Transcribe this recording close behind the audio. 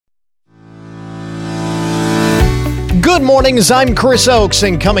Good mornings, I'm Chris Oakes,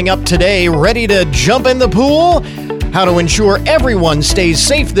 and coming up today, ready to jump in the pool? How to ensure everyone stays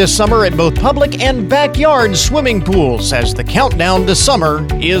safe this summer at both public and backyard swimming pools as the countdown to summer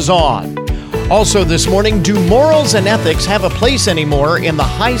is on. Also this morning, do morals and ethics have a place anymore in the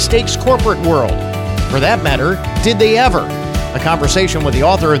high-stakes corporate world? For that matter, did they ever? A conversation with the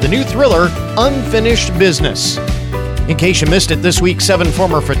author of the new thriller, Unfinished Business. In case you missed it, this week, 7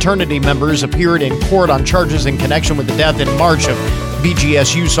 former fraternity members appeared in court on charges in connection with the death in March of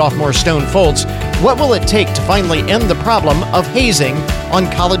BGSU sophomore Stone Foltz. What will it take to finally end the problem of hazing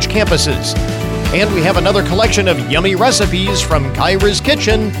on college campuses? And we have another collection of yummy recipes from Kyra's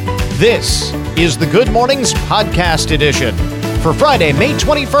Kitchen. This is the Good Mornings Podcast Edition for Friday, May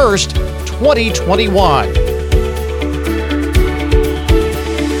 21st, 2021.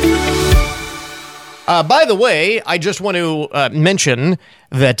 By the way, I just want to mention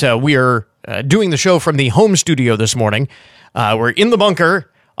that we are doing the show from the home studio this morning. We're in the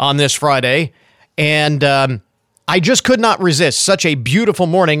bunker on this Friday, and I just could not resist such a beautiful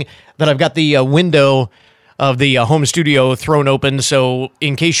morning that I've got the window of the home studio thrown open, so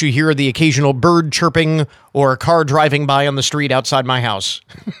in case you hear the occasional bird chirping or a car driving by on the street outside my house,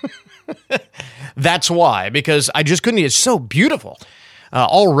 that's why, because I just couldn't. It's so beautiful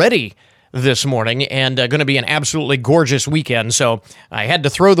already this morning, and going to be an absolutely gorgeous weekend, so I had to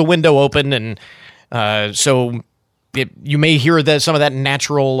throw the window open, and so you may hear some of that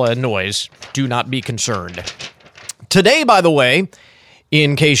natural noise. Do not be concerned. Today, by the way,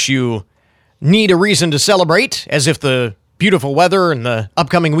 in case you need a reason to celebrate, as if the beautiful weather and the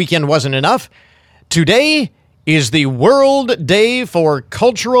upcoming weekend wasn't enough, today is the World Day for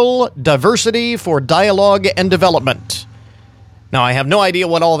Cultural Diversity for Dialogue and Development. Now, I have no idea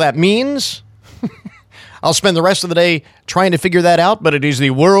what all that means. I'll spend the rest of the day trying to figure that out, but it is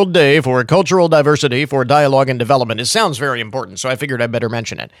the World Day for Cultural Diversity for Dialogue and Development. It sounds very important, so I figured I'd better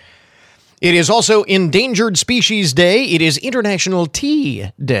mention it. It is also Endangered Species Day. It is International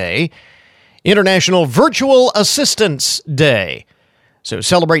Tea Day. International Virtual Assistants Day. So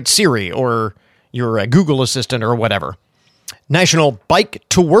celebrate Siri or your Google Assistant or whatever. National Bike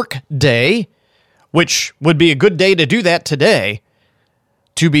to Work Day, which would be a good day to do that today,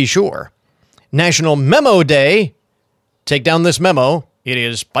 to be sure. National Memo Day. Take down this memo. It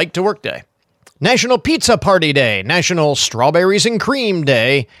is Bike to Work Day. National Pizza Party Day. National Strawberries and Cream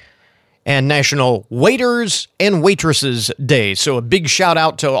Day. And National Waiters and Waitresses Day. So a big shout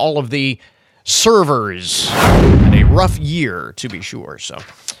out to all of the servers. Had a rough year, to be sure. So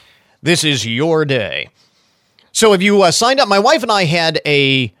this is your day. So have you signed up? My wife and I had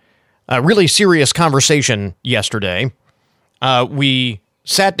a really serious conversation yesterday. We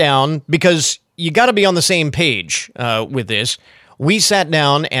sat down because you got to be on the same page with this. We sat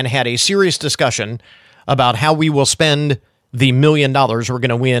down and had a serious discussion about how we will spend the $1 million we're going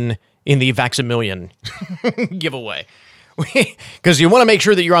to win in the Vax-A-Million giveaway. Because you want to make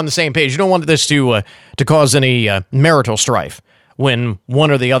sure that you're on the same page. You don't want this to cause any marital strife when one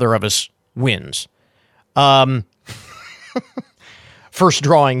or the other of us wins. First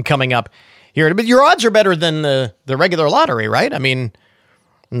drawing coming up here. But your odds are better than the regular lottery, right? I mean,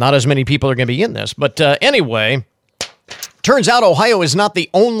 not as many people are going to be in this. But anyway, turns out Ohio is not the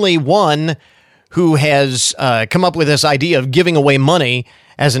only one who has come up with this idea of giving away money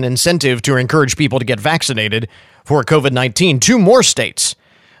as an incentive to encourage people to get vaccinated for COVID-19. 2 more states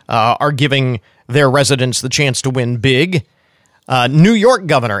are giving their residents the chance to win big. New York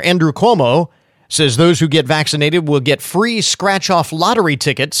Governor Andrew Cuomo says those who get vaccinated will get free scratch-off lottery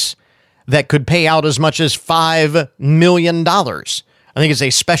tickets that could pay out as much as $5 million. I think it's a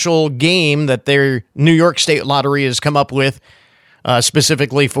special game that their New York State Lottery has come up with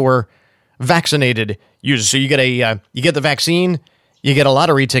specifically for vaccinated users. So you get the vaccine, you get a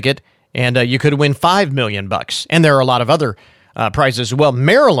lottery ticket, and you could win $5 million. And there are a lot of other prizes as well.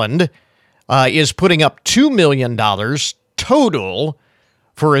 Maryland is putting up $2 million total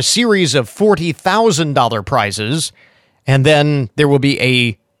for a series of $40,000 prizes, and then there will be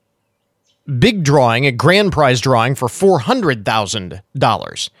a big drawing, a grand prize drawing for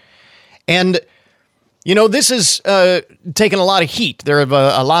 $400,000. And, you know, this is taking a lot of heat. There are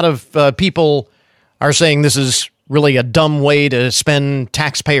a lot of people are saying this is really a dumb way to spend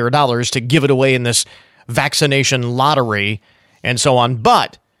taxpayer dollars to give it away in this vaccination lottery and so on.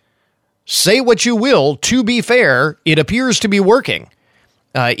 But say what you will, to be fair, it appears to be working.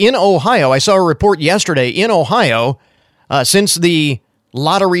 In Ohio, I saw a report yesterday, in Ohio, since the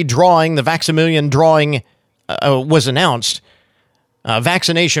lottery drawing, the Vax-A-Million drawing was announced,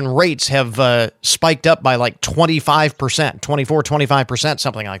 vaccination rates have spiked up by like 25%, 24, 25%,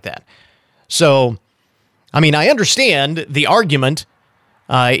 something like that. So I mean, I understand the argument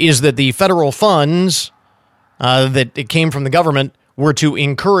is that the federal funds that it came from the government were to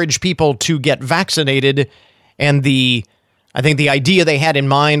encourage people to get vaccinated, and I think the idea they had in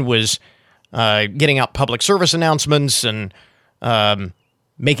mind was getting out public service announcements and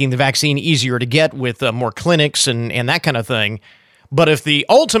making the vaccine easier to get with more clinics and that kind of thing. But if the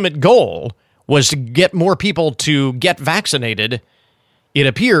ultimate goal was to get more people to get vaccinated, it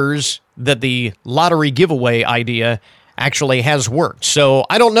appears that the lottery giveaway idea actually has worked. So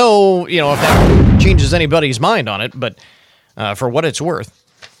I don't know, if that changes anybody's mind on it, but for what it's worth.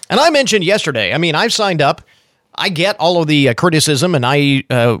 And I mentioned yesterday, I mean, I've signed up. I get all of the criticism, and I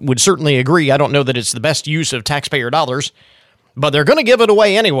would certainly agree. I don't know that it's the best use of taxpayer dollars, but they're going to give it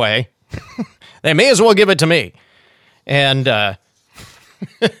away anyway. They may as well give it to me. And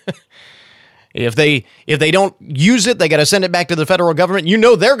if they don't use it, they got to send it back to the federal government.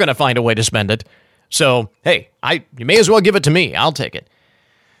 They're going to find a way to spend it. So, hey, you may as well give it to me. I'll take it.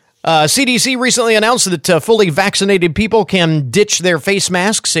 CDC recently announced that fully vaccinated people can ditch their face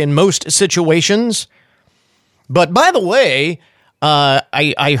masks in most situations. But by the way,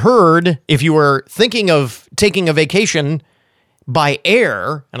 I heard if you were thinking of taking a vacation by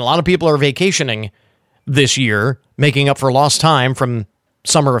air, and a lot of people are vacationing this year, making up for lost time from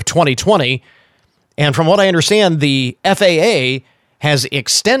summer of 2020. And from what I understand, the FAA has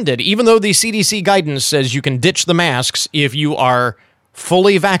extended, even though the CDC guidance says you can ditch the masks if you are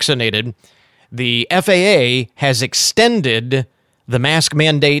fully vaccinated, the FAA has extended the mask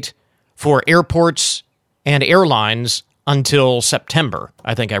mandate for airports and airlines until September,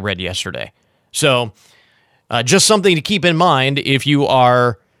 I think I read yesterday. So just something to keep in mind if you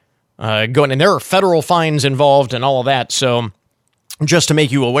are going, and there are federal fines involved and all of that, so just to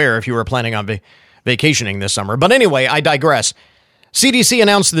make you aware if you were planning on vacationing this summer. But anyway, I digress. CDC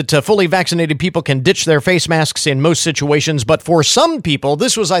announced that fully vaccinated people can ditch their face masks in most situations, but for some people,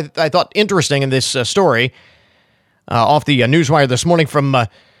 this was, I thought, interesting in this story off the Newswire this morning.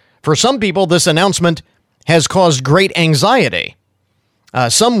 For some people, this announcement has caused great anxiety.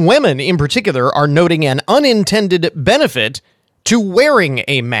 Some women in particular are noting an unintended benefit to wearing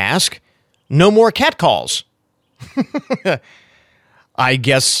a mask. No more catcalls. I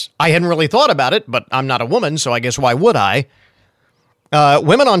guess I hadn't really thought about it, but I'm not a woman, so I guess why would I?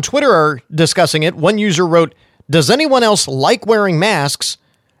 Women on Twitter are discussing it. One user wrote, "Does anyone else like wearing masks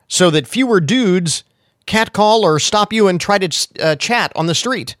so that fewer dudes catcall or stop you and try to chat on the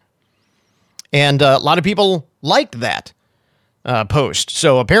street?" And a lot of people liked that post.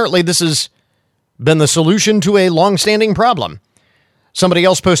 So apparently this has been the solution to a long-standing problem. Somebody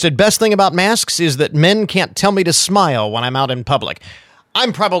else posted, "Best thing about masks is that men can't tell me to smile when I'm out in public."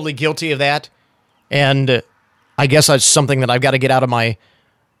 I'm probably guilty of that. And I guess that's something that I've got to get out of my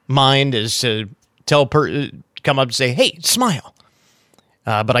mind is to come up and say, "Hey, smile."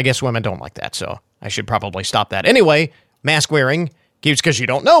 But I guess women don't like that. So I should probably stop that. Anyway, mask wearing, because you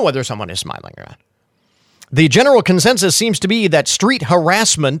don't know whether someone is smiling or not. The general consensus seems to be that street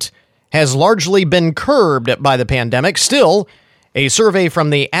harassment has largely been curbed by the pandemic. Still, a survey from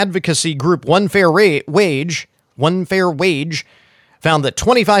the advocacy group One Fair Wage found that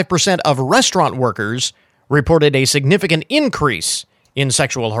 25% of restaurant workers reported a significant increase in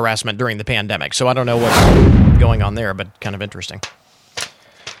sexual harassment during the pandemic. So I don't know what's going on there, but kind of interesting.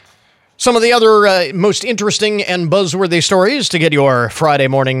 Some of the other most interesting and buzzworthy stories to get your Friday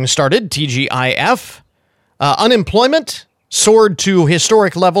morning started, TGIF. Unemployment soared to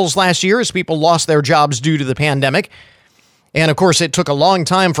historic levels last year as people lost their jobs due to the pandemic. And of course, it took a long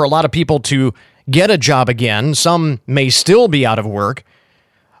time for a lot of people to get a job again. Some may still be out of work.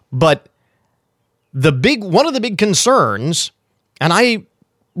 But one of the big concerns, and I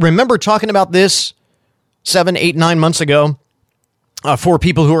remember talking about this 7, 8, 9 months ago, for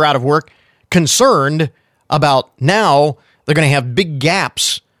people who are out of work, concerned about now they're going to have big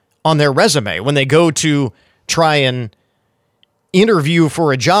gaps on their resume when they go to try and interview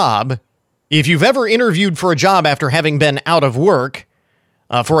for a job. If you've ever interviewed for a job after having been out of work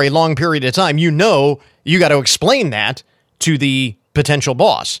for a long period of time, you got to explain that to the potential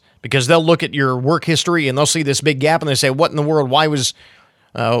boss, because they'll look at your work history and they'll see this big gap and they say, "What in the world? What's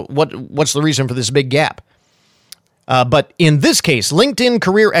the reason for this big gap?" But in this case, LinkedIn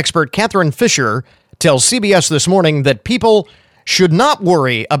career expert Catherine Fisher tells CBS This Morning that people should not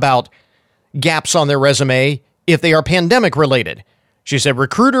worry about gaps on their resume if they are pandemic related. She said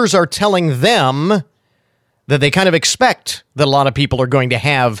recruiters are telling them that they kind of expect that a lot of people are going to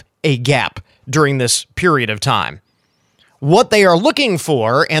have a gap during this period of time. What they are looking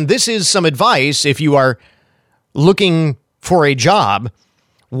for, and this is some advice if you are looking for a job,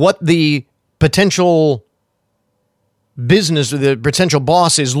 what the potential business or the potential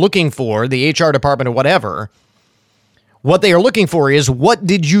boss is looking for, the HR department or whatever, what they are looking for is, what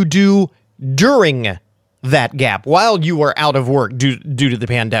did you do during that gap while you were out of work due to the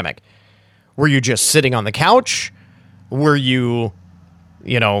pandemic? Were you just sitting on the couch? Were you,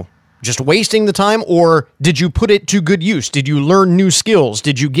 just wasting the time? Or did you put it to good use? Did you learn new skills?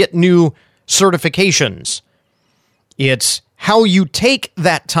 Did you get new certifications? It's how you take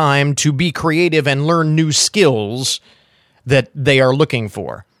that time to be creative and learn new skills that they are looking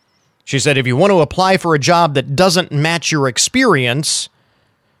for. She said, if you want to apply for a job that doesn't match your experience,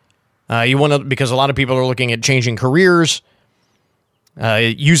 because a lot of people are looking at changing careers,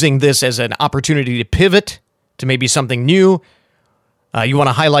 using this as an opportunity to pivot to maybe something new. You want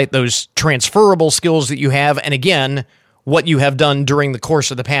to highlight those transferable skills that you have, and again, what you have done during the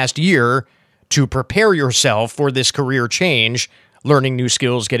course of the past year to prepare yourself for this career change, learning new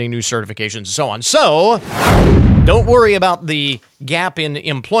skills, getting new certifications, and so on. So, don't worry about the gap in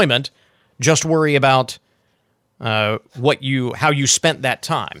employment. Just worry about how you spent that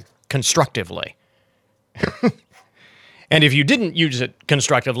time constructively. And if you didn't use it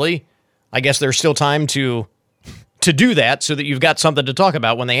constructively, I guess there's still time to do that so that you've got something to talk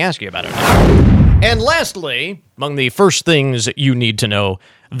about when they ask you about it. And lastly, among the first things you need to know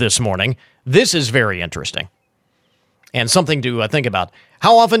this morning, this is very interesting and something to think about.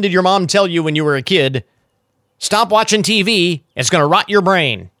 How often did your mom tell you when you were a kid, stop watching TV, it's going to rot your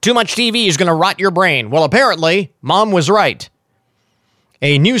brain. Too much TV is going to rot your brain. Well, apparently, mom was right.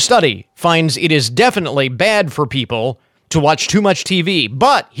 A new study finds it is definitely bad for people to watch too much TV.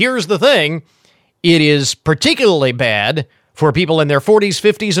 But here's the thing. It is particularly bad for people in their 40s,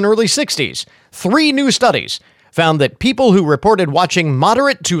 50s, and early 60s. 3 new studies found that people who reported watching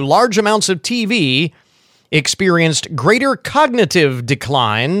moderate to large amounts of TV experienced greater cognitive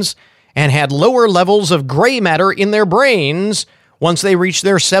declines and had lower levels of gray matter in their brains once they reached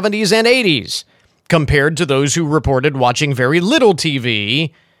their 70s and 80s, compared to those who reported watching very little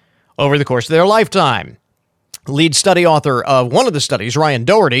TV over the course of their lifetime. Lead study author of one of the studies, Ryan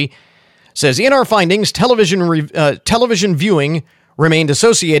Doherty, says, in our findings, television viewing remained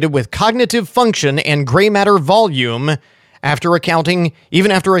associated with cognitive function and gray matter volume even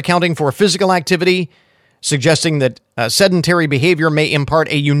after accounting for physical activity, suggesting that sedentary behavior may impart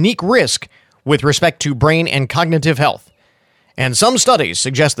a unique risk with respect to brain and cognitive health. And some studies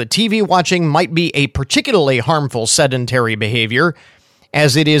suggest that TV watching might be a particularly harmful sedentary behavior,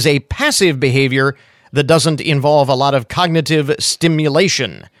 as it is a passive behavior that doesn't involve a lot of cognitive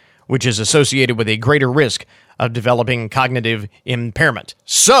stimulation, which is associated with a greater risk of developing cognitive impairment.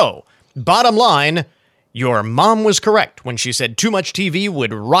 So, bottom line, your mom was correct when she said too much TV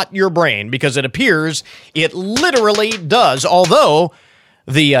would rot your brain, because it appears it literally does, although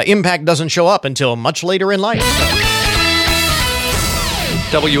the impact doesn't show up until much later in life.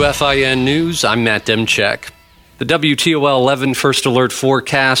 WFIN News, I'm Matt Demchek. The WTOL 11 First Alert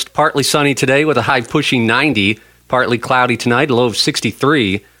forecast, partly sunny today with a high pushing 90, partly cloudy tonight, a low of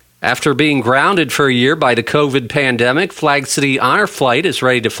 63. After being grounded for a year by the COVID pandemic, Flag City Honor Flight is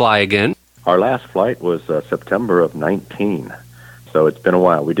ready to fly again. Our last flight was September of 19, so it's been a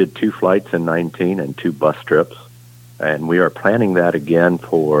while. We did 2 flights in 19 and 2 bus trips, and we are planning that again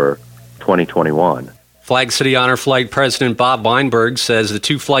for 2021. Flag City Honor Flight President Bob Weinberg says the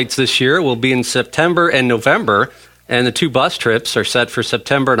 2 flights this year will be in September and November, and the 2 bus trips are set for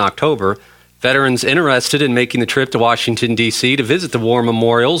September and October. Veterans interested in making the trip to Washington, D.C. to visit the war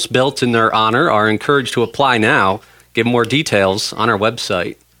memorials built in their honor are encouraged to apply now. Get more details on our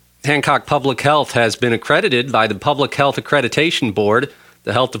website. Hancock Public Health has been accredited by the Public Health Accreditation Board.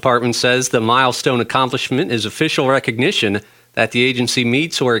 The health department says the milestone accomplishment is official recognition that the agency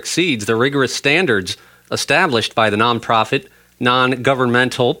meets or exceeds the rigorous standards established by the nonprofit,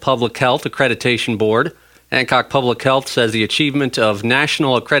 non-governmental Public Health Accreditation Board. Hancock Public Health says the achievement of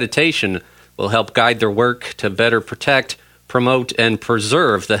national accreditation will help guide their work to better protect, promote, and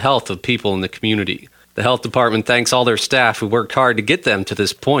preserve the health of people in the community. The health department thanks all their staff who worked hard to get them to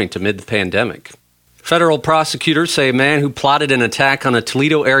this point amid the pandemic. Federal prosecutors say a man who plotted an attack on a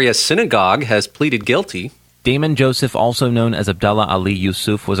Toledo area synagogue has pleaded guilty. Damon Joseph, also known as Abdullah Ali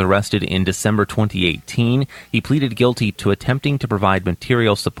Yusuf, was arrested in December 2018. He pleaded guilty to attempting to provide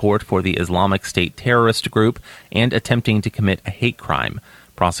material support for the Islamic State terrorist group and attempting to commit a hate crime.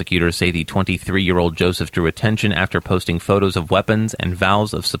 Prosecutors say the 23-year-old Joseph drew attention after posting photos of weapons and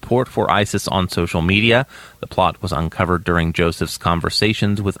vows of support for ISIS on social media. The plot was uncovered during Joseph's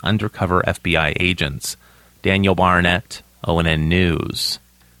conversations with undercover FBI agents. Daniel Barnett, ONN News.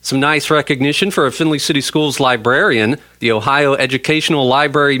 Some nice recognition for a Findlay City Schools librarian. The Ohio Educational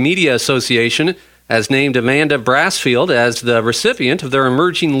Library Media Association has named Amanda Brassfield as the recipient of their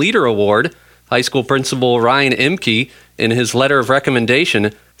Emerging Leader Award. High school principal Ryan Imke, in his letter of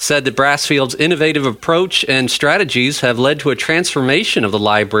recommendation, said that Brassfield's innovative approach and strategies have led to a transformation of the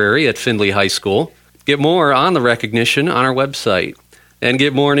library at Findlay High School. Get more on the recognition on our website. And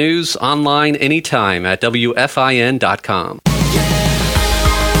get more news online anytime at WFIN.com.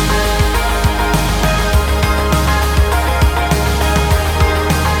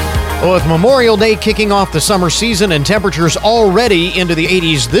 Well, with Memorial Day kicking off the summer season and temperatures already into the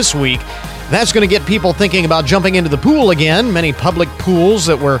 80s this week, that's going to get people thinking about jumping into the pool again. Many public pools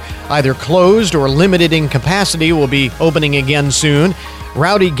that were either closed or limited in capacity will be opening again soon.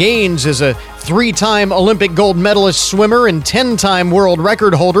 Rowdy Gaines is a 3-time Olympic gold medalist swimmer and 10-time world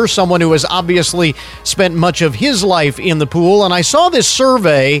record holder, someone who has obviously spent much of his life in the pool. And I saw this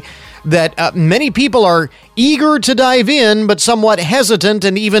survey that many people are eager to dive in, but somewhat hesitant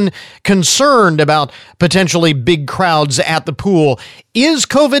and even concerned about potentially big crowds at the pool. Is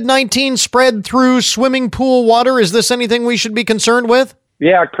COVID-19 spread through swimming pool water? Is this anything we should be concerned with?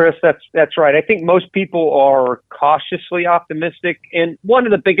 Yeah, Chris, that's right. I think most people are cautiously optimistic. And one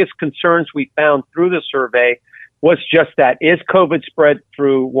of the biggest concerns we found through the survey was just that. Is COVID spread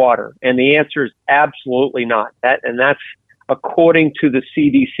through water? And the answer is absolutely not. That's according to the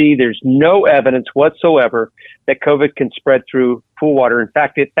CDC. There's no evidence whatsoever that COVID can spread through pool water. In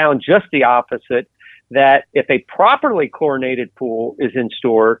fact, it found just the opposite, that if a properly chlorinated pool is in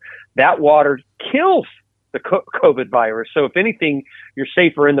store, that water kills the COVID virus. So if anything, you're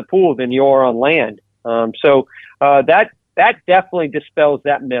safer in the pool than you are on land. So that definitely dispels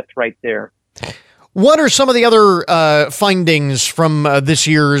that myth right there. What are some of the other findings from this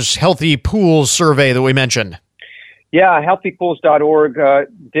year's Healthy Pools survey that we mentioned? Yeah, healthypools.org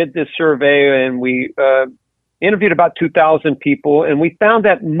did this survey, and we interviewed about 2,000 people, and we found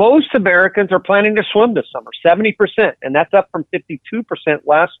that most Americans are planning to swim this summer, 70%, and that's up from 52%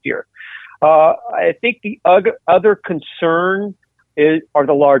 last year. I think the other concern are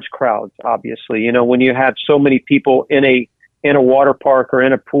the large crowds, obviously. You know, when you have so many people in a water park or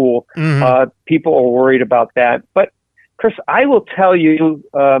in a pool, people are worried about that. But, Chris, I will tell you,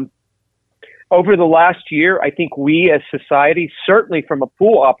 over the last year, I think we as society, certainly from a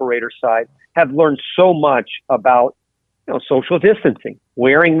pool operator side, have learned so much about social distancing,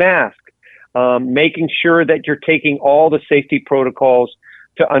 wearing masks, making sure that you're taking all the safety protocols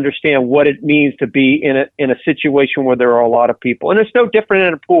to understand what it means to be in a situation where there are a lot of people. And it's no different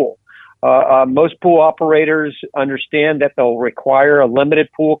in a pool. Most pool operators understand that they'll require a limited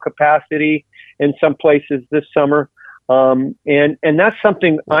pool capacity in some places this summer. And that's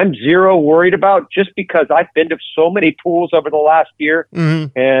something I'm zero worried about, just because I've been to so many pools over the last year.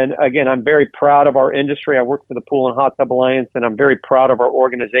 Mm-hmm. And again, I'm very proud of our industry. I work for the Pool and Hot Tub Alliance, and I'm very proud of our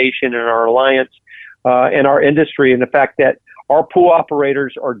organization and our alliance and our industry, and the fact that our pool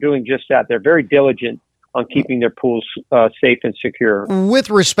operators are doing just that. They're very diligent on keeping their pools safe and secure. With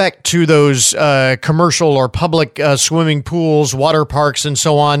respect to those commercial or public swimming pools, water parks, and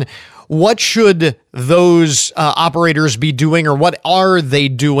so on, what should those operators be doing, or what are they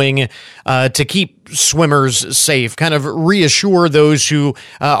doing to keep swimmers safe, kind of reassure those who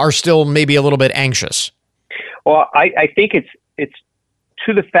are still maybe a little bit anxious? Well, I think it's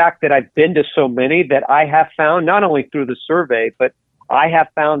to the fact that I've been to so many that I have found, not only through the survey, but I have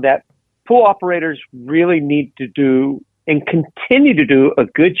found that pool operators really need to do and continue to do a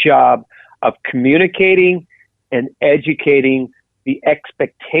good job of communicating and educating the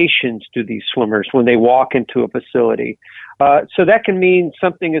expectations to these swimmers when they walk into a facility. So that can mean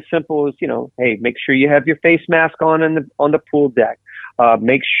something as simple as, hey, make sure you have your face mask on the pool deck.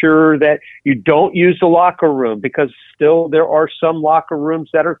 Make sure that you don't use the locker room, because still there are some locker rooms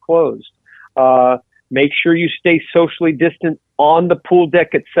that are closed. Make sure you stay socially distant on the pool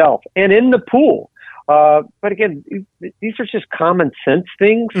deck itself and in the pool. But again, these are just common sense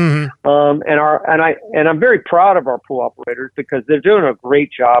things. Mm-hmm. And I'm very proud of our pool operators, because they're doing a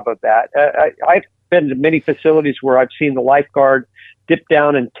great job of that. I've been to many facilities where I've seen the lifeguard dip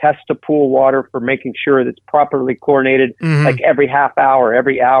down and test the pool water for making sure that it's properly chlorinated, like every half hour,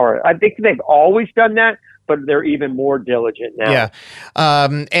 every hour. I think they've always done that, but they're even more diligent now. Yeah.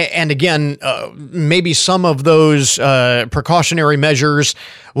 And again, maybe some of those precautionary measures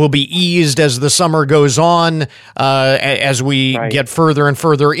will be eased as the summer goes on, as we get further and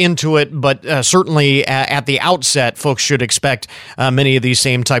further into it. But certainly at the outset, folks should expect many of these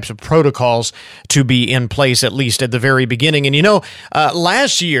same types of protocols to be in place, at least at the very beginning. And,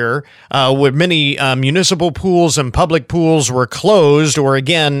 last year, when many municipal pools and public pools were closed, or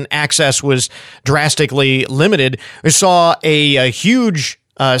again, access was drastically limited, we saw a huge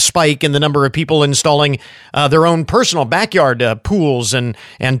spike in the number of people installing their own personal backyard pools and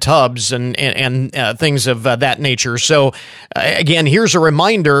tubs and things of that nature. So again, here's a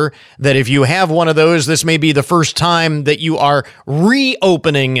reminder that if you have one of those, this may be the first time that you are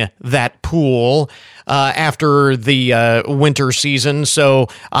reopening that pool after the winter season. So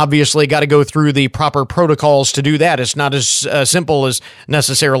obviously got to go through the proper protocols to do that. It's not as simple as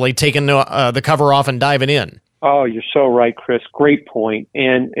necessarily taking the cover off and diving in. Oh, you're so right, Chris. Great point.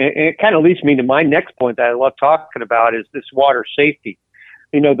 And it kind of leads me to my next point that I love talking about is this water safety.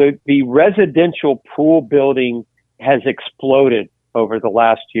 The residential pool building has exploded over the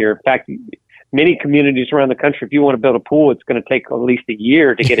last year. In fact, many communities around the country, if you want to build a pool, it's going to take at least a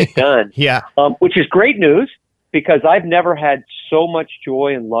year to get it done. Yeah. Which is great news because I've never had so much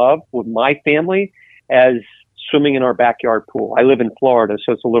joy and love with my family as swimming in our backyard pool. I live in Florida,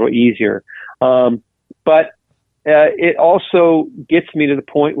 so it's a little easier. But it also gets me to the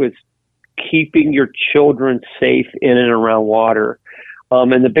point with keeping your children safe in and around water.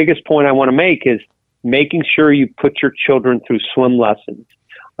 And the biggest point I want to make is making sure you put your children through swim lessons.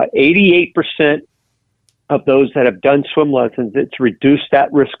 88% of those that have done swim lessons, it's reduced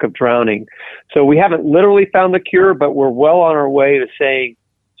that risk of drowning. So we haven't literally found the cure, but we're well on our way to saying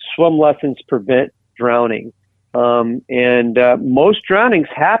swim lessons prevent drowning. And most drownings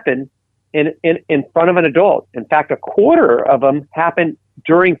happen in front of an adult. In fact, a quarter of them happen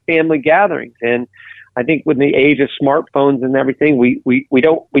during family gatherings. And I think with the age of smartphones and everything, we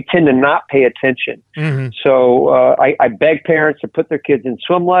tend to not pay attention. Mm-hmm. So I beg parents to put their kids in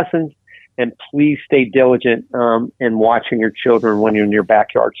swim lessons, and please stay diligent in watching your children when you're in your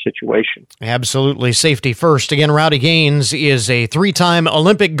backyard situation. Absolutely. Safety first. Again, Rowdy Gaines is a 3-time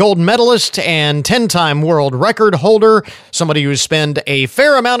Olympic gold medalist and 10-time world record holder, somebody who's spent a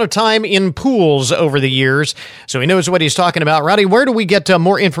fair amount of time in pools over the years, so he knows what he's talking about. Rowdy, where do we get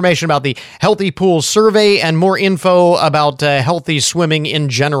more information about the Healthy Pool Survey and more info about healthy swimming in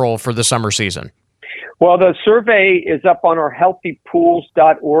general for the summer season? Well, the survey is up on our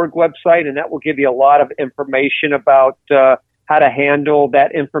healthypools.org website, and that will give you a lot of information about how to handle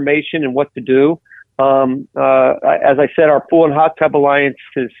that information and what to do. As I said, our Pool and Hot Tub Alliance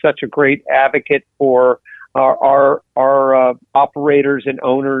is such a great advocate for our operators and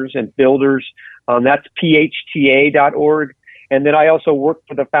owners and builders. That's phta.org. And then I also work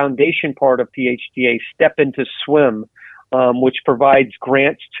for the foundation part of PHTA, Step Into Swim, which provides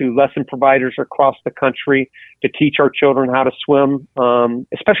grants to lesson providers across the country to teach our children how to swim,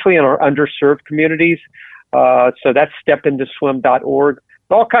 especially in our underserved communities. So that's stepintoswim.org.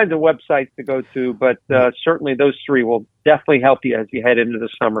 All kinds of websites to go to, but certainly those three will definitely help you as you head into the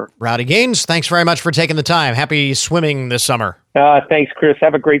summer. Rowdy Gaines, thanks very much for taking the time. Happy swimming this summer. Thanks, Chris.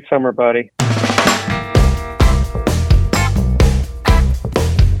 Have a great summer, buddy.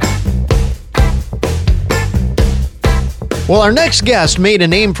 Well, our next guest made a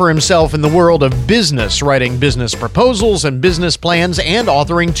name for himself in the world of business, writing business proposals and business plans and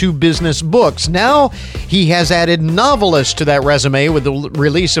authoring 2 business books. Now, he has added novelist to that resume with the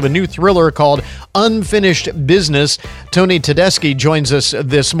release of a new thriller called Unfinished Business. Tony Tedeschi joins us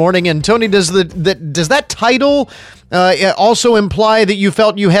this morning. And Tony, does that title also imply that you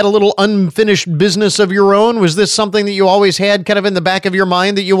felt you had a little unfinished business of your own? Was this something that you always had kind of in the back of your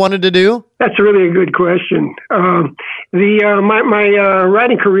mind that you wanted to do? That's really a good question. My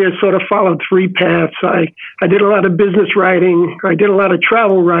writing career sort of followed 3 paths. I did a lot of business writing. I did a lot of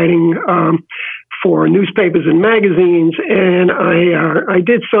travel writing for newspapers and magazines, and I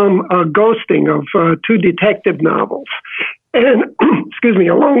did some ghosting of 2 detective novels. And excuse me,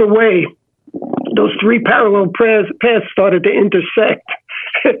 along the way, those 3 parallel paths started to intersect.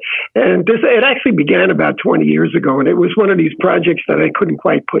 And it actually began about 20 years ago, and it was one of these projects that I couldn't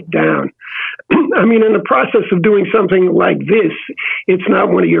quite put down. I mean, in the process of doing something like this, it's not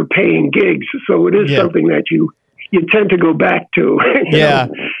one of your paying gigs, so it is something that you tend to go back to.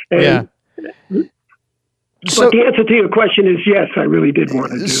 But the answer to your question is yes, I really did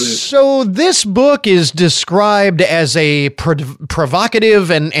want to do this. So this book is described as a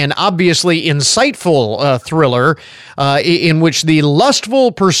provocative and obviously insightful thriller in which the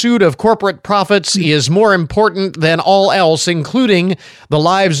lustful pursuit of corporate profits is more important than all else, including the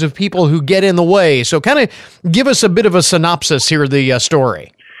lives of people who get in the way. So kind of give us a bit of a synopsis here of the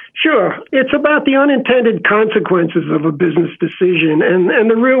story. Sure. It's about the unintended consequences of a business decision and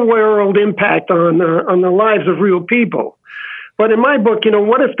the real world impact on the lives of real people. But in my book,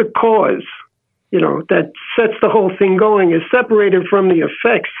 what if the cause, that sets the whole thing going is separated from the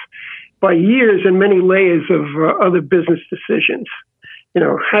effects by years and many layers of other business decisions?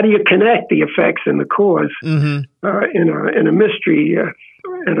 How do you connect the effects and the cause in a mystery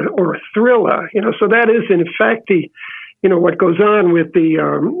or a thriller. So that is in fact what goes on with the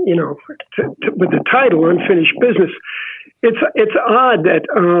with the title Unfinished Business. It's odd that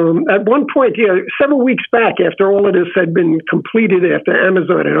at one point, several weeks back, after all of this had been completed, after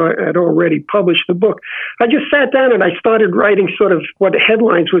Amazon had already published the book, I just sat down and I started writing sort of what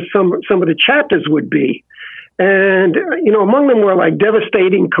headlines with some of the chapters would be. And, among them were like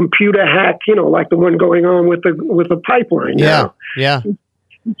devastating computer hack, like the one going on with the pipeline. Yeah.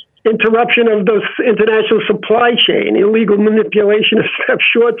 Interruption of the international supply chain, illegal manipulation of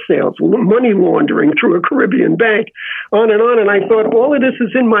short sales, money laundering through a Caribbean bank, on. And I thought all of this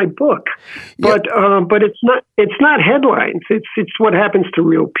is in my book, but it's not headlines. It's what happens to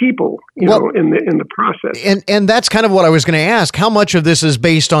real people, in the process. And that's kind of what I was going to ask. How much of this is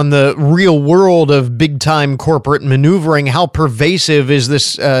based on the real world of big time corporate maneuvering? How pervasive is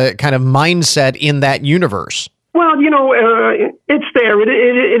this kind of mindset in that universe? Well, it's there.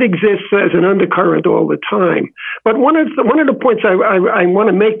 It exists as an undercurrent all the time. But one of the points I want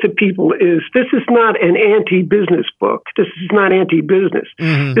to make to people is this is not an anti-business book. This is not anti-business.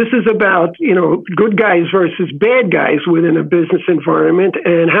 Mm-hmm. This is about good guys versus bad guys within a business environment,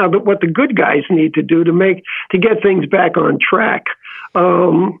 and what the good guys need to do to get things back on track.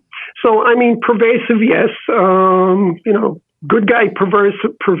 So I mean, pervasive, yes. Good guy,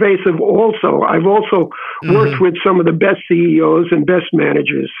 pervasive also. I've also worked with some of the best CEOs and best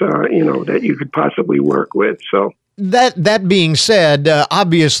managers, that you could possibly work with. So that being said,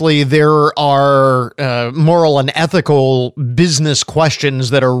 obviously there are moral and ethical business questions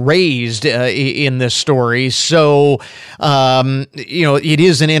that are raised in this story. So, it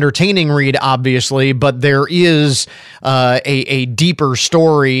is an entertaining read, obviously, but there is a deeper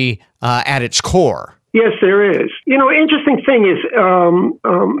story at its core. Yes, there is. Interesting thing is,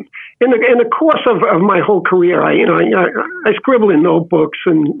 in the course of my whole career, I scribble in notebooks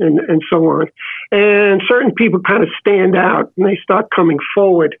and so on, and certain people kind of stand out and they start coming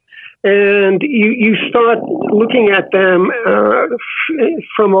forward, and you start looking at them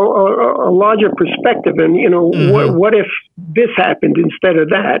from a larger perspective, and what if this happened instead of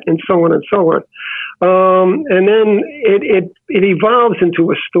that, and so on and so on, and then it evolves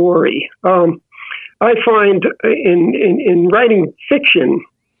into a story. I find in writing fiction,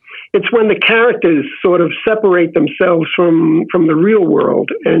 it's when the characters sort of separate themselves from the real world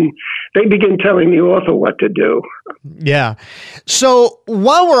and they begin telling the author what to do. Yeah. So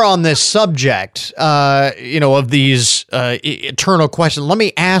while we're on this subject, of these eternal questions, let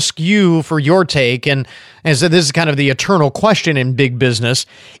me ask you for your take. And so this is kind of the eternal question in big business.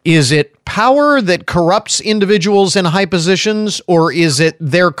 Is it power that corrupts individuals in high positions, or is it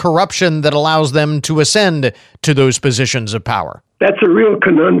their corruption that allows them to ascend to those positions of power? That's a real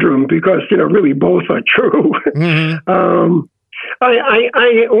conundrum because, really both are true. Mm-hmm.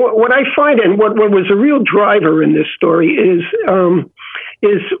 What I find, and what was a real driver in this story is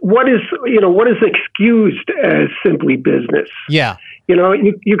what is excused as simply business. Yeah.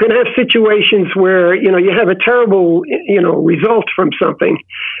 You can have situations where, you have a terrible, result from something.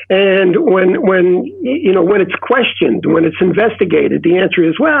 And when it's questioned, when it's investigated, the answer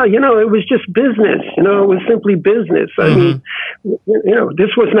is, well, it was just business. It was simply business. I mean,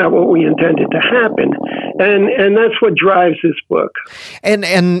 this was not what we intended to happen. And that's what drives this book.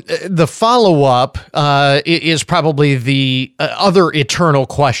 And the follow-up is probably the other eternal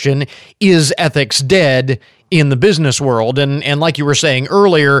question: is ethics dead in the business world? And like you were saying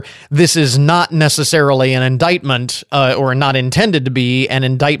earlier, this is not necessarily an indictment or not intended to be an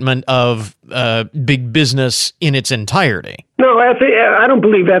indictment of big business in its entirety. No, I don't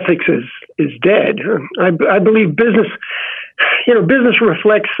believe ethics is dead. I believe business, business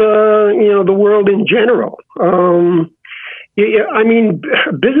reflects, the world in general. I mean,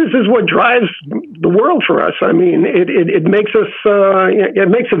 business is what drives the world for us. I mean, it makes us, it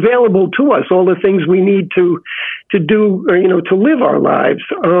makes available to us all the things we need to do, to live our lives.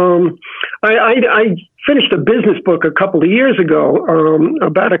 I finished a business book a couple of years ago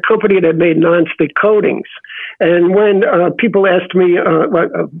about a company that made nonstick coatings. And when people asked me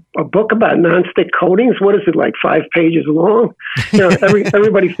a book about nonstick coatings, what is it, like 5 pages long?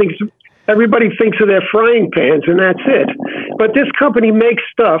 Everybody thinks of their frying pans, and that's it. But this company makes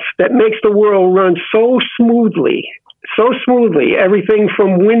stuff that makes the world run so smoothly, everything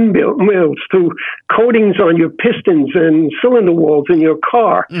from windmills to coatings on your pistons and cylinder walls in your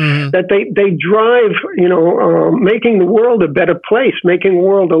car, that they drive, making the world a better place, making the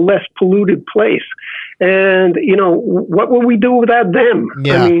world a less polluted place. And, what will we do without them?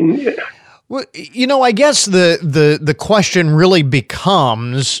 Yeah. I mean... Well, I guess the question really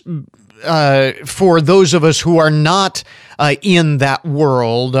becomes, for those of us who are not in that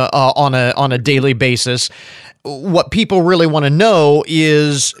world on a daily basis, what people really want to know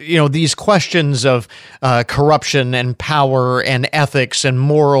is, these questions of corruption and power and ethics and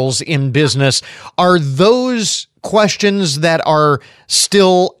morals in business. Are those questions that are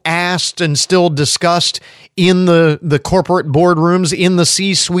still asked and still discussed in the corporate boardrooms, in the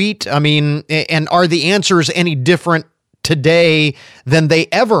C-suite? I mean, and are the answers any different today than they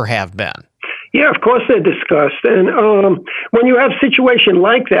ever have been? Yeah, of course they're discussed. And when you have a situation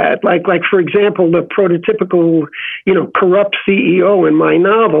like that, like for example, the prototypical, corrupt CEO in my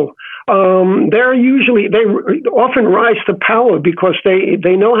novel, they often rise to power because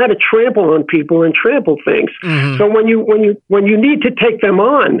they know how to trample on people and trample things. Mm-hmm. So when you need to take them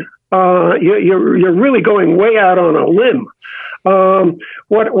on, you're really going way out on a limb.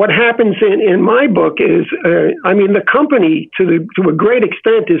 What happens in my book is, the company to a great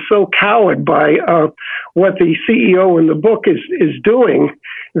extent is so cowed by what the CEO in the book is doing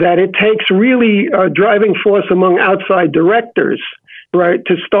that it takes really a driving force among outside directors, right,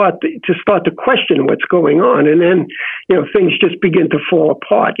 to start to question what's going on, and then things just begin to fall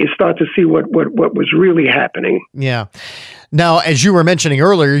apart. You start to see what was really happening. Yeah. Now, as you were mentioning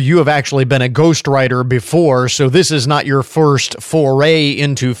earlier, you have actually been a ghostwriter before, so this is not your first foray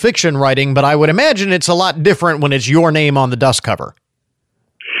into fiction writing, but I would imagine it's a lot different when it's your name on the dust cover.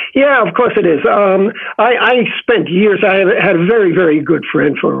 Yeah, of course it is. I spent years, I had a very, very good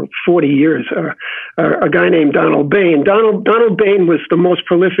friend for 40 years, a guy named Donald Bain. Donald Bain was the most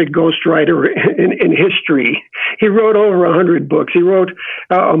prolific ghostwriter in history. He wrote over 100 books. He wrote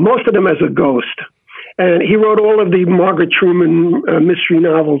most of them as a ghost. And he wrote all of the Margaret Truman mystery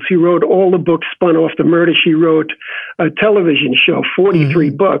novels. He wrote all the books spun off the murder she wrote, a television show, 43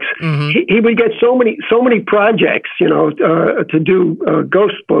 mm-hmm. books. Mm-hmm. He would get so many projects, to do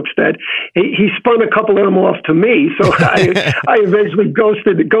ghost books that he spun a couple of them off to me. So I eventually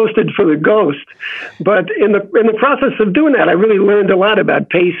ghosted for the ghost. But in the process of doing that, I really learned a lot about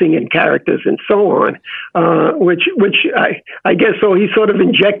pacing and characters and so on, which I guess so he sort of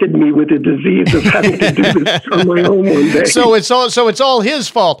injected me with the disease of having to do this on my own one day. So it's all his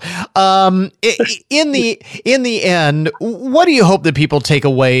fault. In the end, what do you hope that people take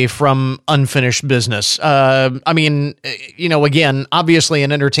away from Unfinished Business? Again, obviously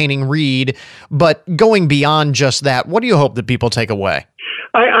an entertaining read, but going beyond just that, what do you hope that people take away?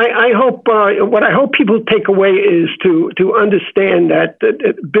 I hope what I hope people take away is to understand that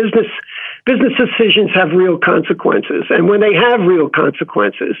business decisions have real consequences, and when they have real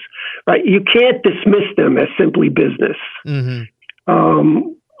consequences, right, you can't dismiss them as simply business. Mm-hmm.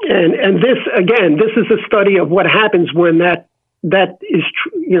 And this is a study of what happens when that is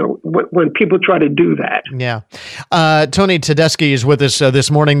when people try to do that. Yeah. Tony Tedeschi is with us this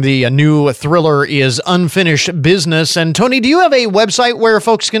morning. The new thriller is Unfinished Business. And Tony, do you have a website where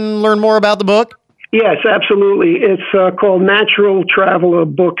folks can learn more about the book? Yes, absolutely. It's called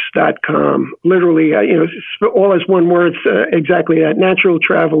naturaltravellerbooks.com. Literally, all as one word, exactly that,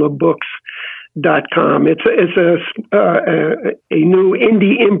 naturaltravellerbooks.com. It's a new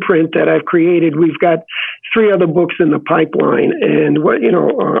indie imprint that I've created. We've got 3 other books in the pipeline, and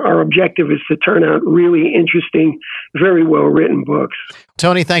our objective is to turn out really interesting, very well written books.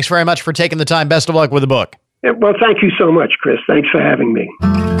 Tony, thanks very much for taking the time. Best of luck with the book. Well, thank you so much, Chris. Thanks for having me.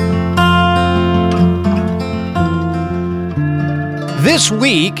 This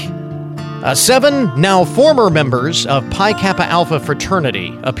week, 7 now former members of Pi Kappa Alpha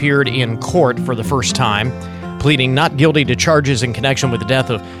fraternity appeared in court for the first time, pleading not guilty to charges in connection with the death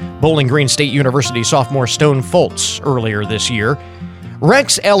of Bowling Green State University sophomore Stone Foltz earlier this year.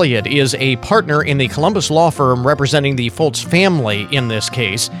 Rex Elliott is a partner in the Columbus law firm representing the Foltz family in this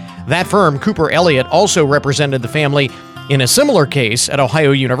case. That firm, Cooper Elliott, also represented the family in a similar case at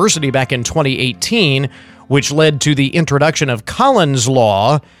Ohio University back in 2018, which led to the introduction of Collins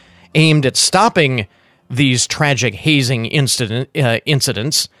Law, aimed at stopping these tragic hazing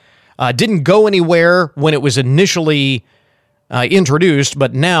incidents. Didn't go anywhere when it was initially introduced,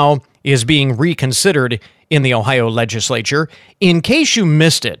 but now is being reconsidered in the Ohio legislature. In case you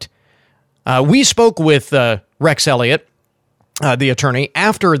missed it, we spoke with Rex Elliott, the attorney,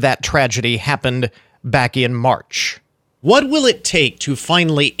 after that tragedy happened back in March. What will it take to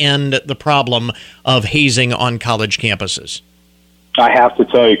finally end the problem of hazing on college campuses? I have to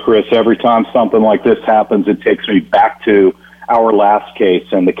tell you, Chris, every time something like this happens, it takes me back to our last case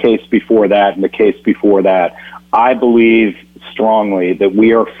and the case before that and the case before that. I believe strongly that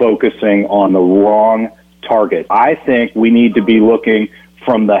we are focusing on the wrong target. I think we need to be looking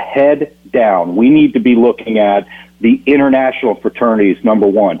from the head down. We need to be looking at the international fraternities, number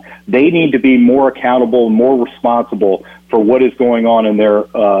one. They need to be more accountable, more responsible for what is going on in their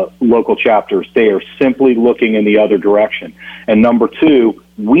local chapters. They are simply looking in the other direction. And number two,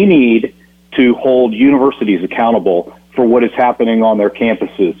 we need to hold universities accountable for what is happening on their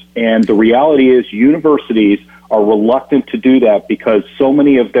campuses. And the reality is universities are reluctant to do that because so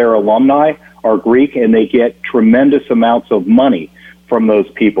many of their alumni are Greek and they get tremendous amounts of money from those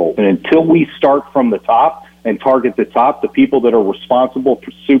people. And until we start from the top and target the top, the people that are responsible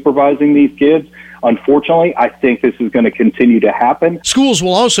for supervising these kids, unfortunately, I think this is going to continue to happen. Schools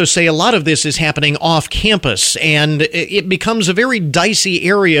will also say a lot of this is happening off campus, and it becomes a very dicey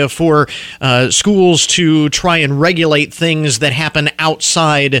area for schools to try and regulate things that happen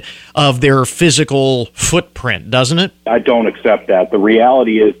outside of their physical footprint, doesn't it? I don't accept that. The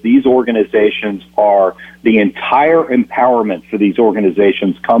reality is these organizations are, the entire empowerment for these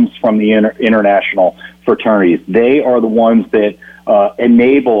organizations comes from the international fraternities. They are the ones that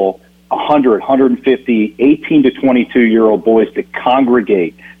enable 100, 150, 18 to 22-year-old boys to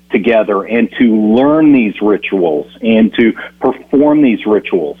congregate together and to learn these rituals and to perform these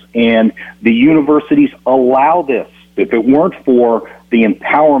rituals. And the universities allow this. If it weren't for the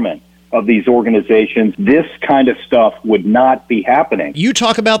empowerment of these organizations, this kind of stuff would not be happening. You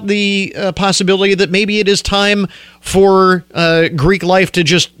talk about the possibility that maybe it is time for Greek life to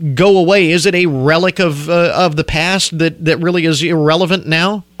just go away. Is it a relic of the past that really is irrelevant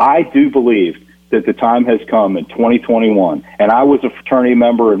now? I do believe that the time has come in 2021, and I was a fraternity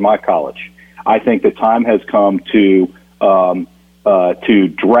member in my college. I think the time has come to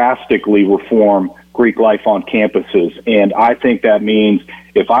drastically reform Greek life on campuses, and I think that means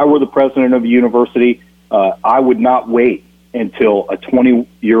if I were the president of a university, I would not wait until a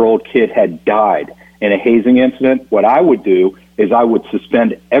 20-year-old kid had died in a hazing incident. What I would do is I would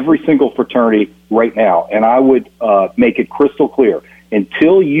suspend every single fraternity right now, and I would make it crystal clear,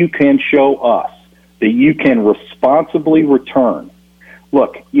 until you can show us that you can responsibly return.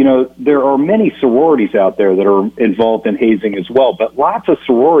 Look, there are many sororities out there that are involved in hazing as well, but lots of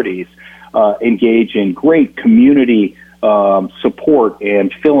sororities engage in great community support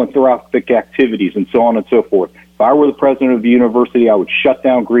and philanthropic activities and so on and so forth. If I were the president of the university, I would shut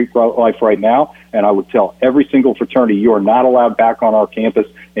down Greek life right now, and I would tell every single fraternity, you are not allowed back on our campus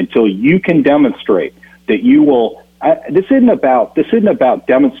until you can demonstrate that you will. This isn't about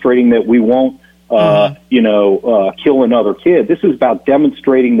demonstrating that we won't kill another kid. This is about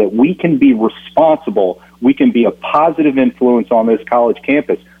demonstrating that we can be responsible, we can be a positive influence on this college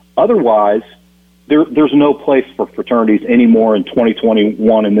campus. Otherwise, there's no place for fraternities anymore in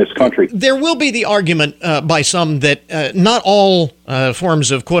 2021 in this country. There will be the argument by some that not all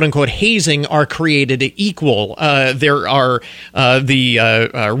forms of quote-unquote hazing are created equal. There are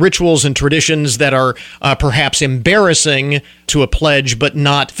the rituals and traditions that are perhaps embarrassing to a pledge but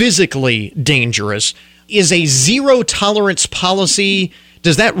not physically dangerous. Is a zero-tolerance policy,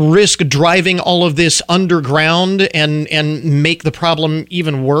 does that risk driving all of this underground and make the problem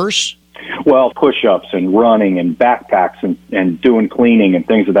even worse? Well, push-ups and running and backpacks and doing cleaning and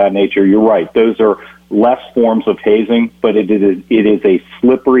things of that nature, you're right. Those are less forms of hazing, but it is a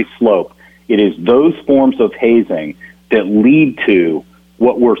slippery slope. It is those forms of hazing that lead to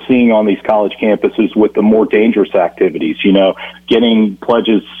what we're seeing on these college campuses with the more dangerous activities, getting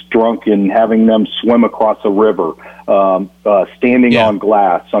pledges drunk and having them swim across a river, standing on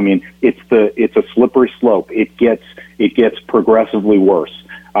glass. I mean, it's a slippery slope. It gets progressively worse.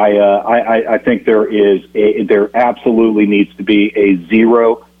 I think there absolutely needs to be a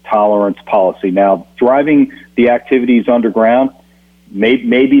zero tolerance policy. Now, driving the activities underground,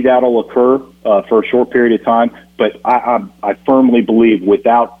 maybe that'll occur for a short period of time, but I firmly believe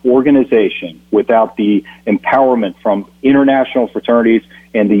without organization, without the empowerment from international fraternities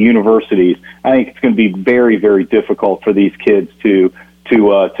and the universities, I think it's going to be very, very difficult for these kids to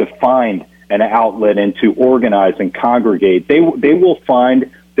find an outlet and to organize and congregate. They will find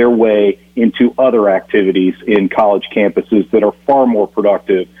their way into other activities in college campuses that are far more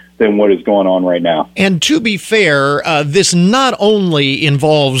productive than what is going on right now. And to be fair, this not only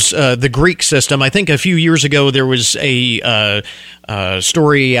involves the Greek system. I think a few years ago there was a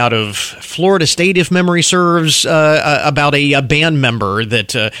story out of Florida State, if memory serves, about a band member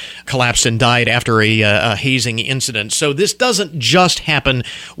that collapsed and died after a hazing incident. So this doesn't just happen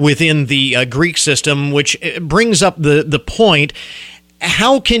within the Greek system, which brings up the point.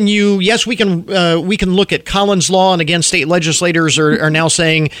 How can you? Yes, we can look at Collins Law, and again, state legislators are now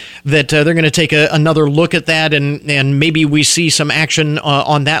saying that they're going to take another look at that, and maybe we see some action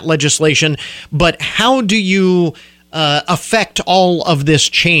on that legislation. But how do you affect all of this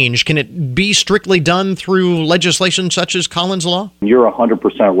change? Can it be strictly done through legislation such as Collins Law? You're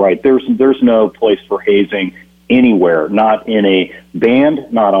 100% right. There's no place for hazing anywhere, not in a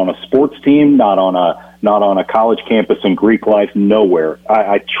band, not on a sports team, not on a college campus in Greek life, nowhere.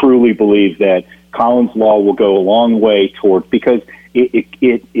 I truly believe that Collins Law will go a long way towards, because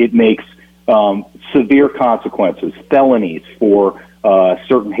it makes severe consequences, felonies for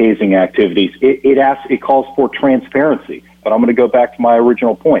certain hazing activities. It calls for transparency. But I'm going to go back to my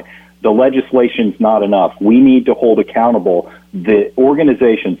original point. The legislation's not enough. We need to hold accountable the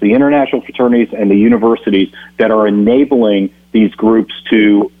organizations, the international fraternities and the universities that are enabling these groups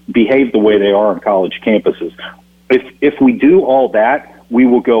to behave the way they are on college campuses. If we do all that, we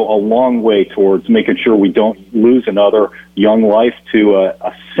will go a long way towards making sure we don't lose another young life to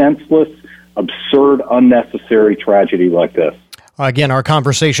a senseless, absurd, unnecessary tragedy like this. Again, our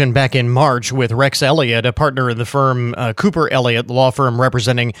conversation back in March with Rex Elliott, a partner in the firm Cooper Elliott, the law firm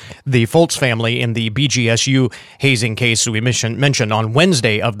representing the Foltz family in the BGSU hazing case we mentioned on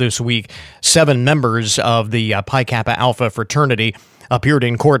Wednesday of this week. 7 members of the Pi Kappa Alpha fraternity appeared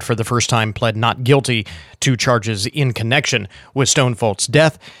in court for the first time, pled not guilty to charges in connection with Stone Foltz's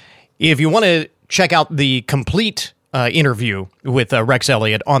death. If you want to check out the complete interview with Rex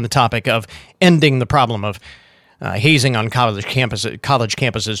Elliott on the topic of ending the problem of hazing on college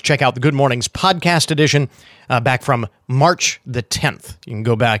campuses, check out the Good Mornings podcast edition back from March the 10th. You can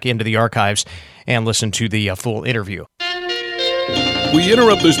go back into the archives and listen to the full interview. We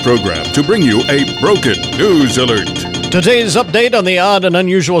interrupt this program to bring you a broken news alert. Today's update on the odd and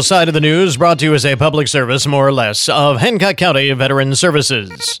unusual side of the news brought to you as a public service, more or less, of Hancock County Veteran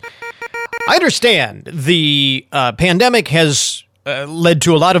Services. I understand the pandemic has led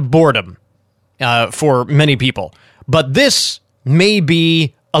to a lot of boredom for many people, but this may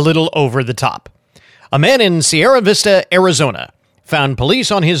be a little over the top. A man in Sierra Vista, Arizona, found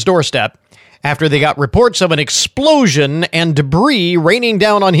police on his doorstep after they got reports of an explosion and debris raining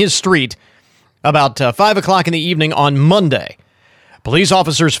down on his street about 5 o'clock in the evening on Monday. Police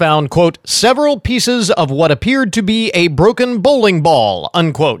officers found, quote, several pieces of what appeared to be a broken bowling ball,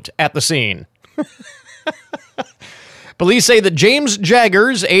 unquote, at the scene. Police say that James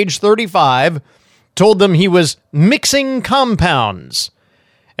Jaggers, age 35, told them he was mixing compounds.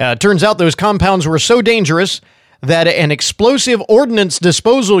 Turns out those compounds were so dangerous that an explosive ordnance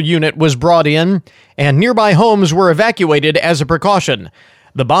disposal unit was brought in and nearby homes were evacuated as a precaution.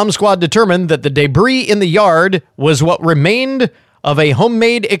 The bomb squad determined that the debris in the yard was what remained of a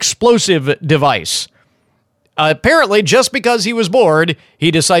homemade explosive device. Apparently, just because he was bored,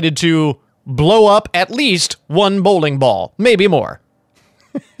 he decided to blow up at least one bowling ball, maybe more.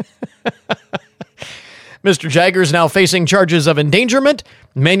 Mr. Jagger is now facing charges of endangerment,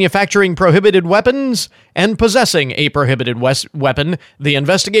 manufacturing prohibited weapons, and possessing a prohibited weapon. The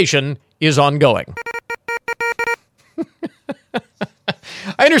investigation is ongoing.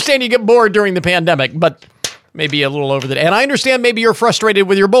 I understand you get bored during the pandemic, but maybe a little over the... And I understand maybe you're frustrated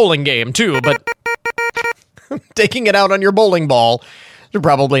with your bowling game, too, but taking it out on your bowling ball is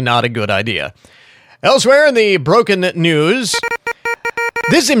probably not a good idea. Elsewhere in the broken news...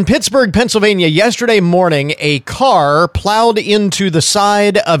 This in Pittsburgh, Pennsylvania. Yesterday morning, a car plowed into the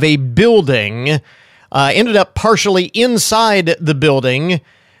side of a building, ended up partially inside the building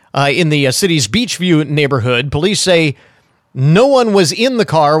in the city's Beachview neighborhood. Police say no one was in the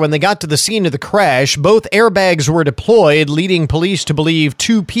car when they got to the scene of the crash. Both airbags were deployed, leading police to believe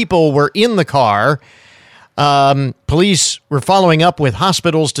 2 people were in the car. Police were following up with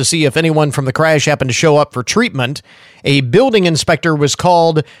hospitals to see if anyone from the crash happened to show up for treatment. A building inspector was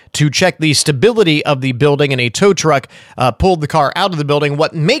called to check the stability of the building, and a tow truck pulled the car out of the building.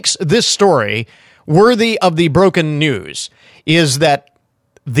 What makes this story worthy of the broken news is that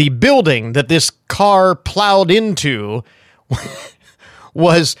the building that this car plowed into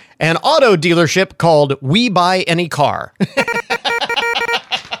was an auto dealership called We Buy Any Car.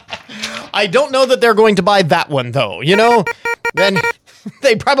 I don't know that they're going to buy that one, though. You know, then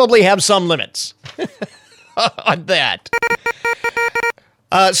they probably have some limits on that.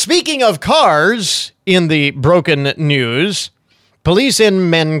 Speaking of cars, in the broken news, police in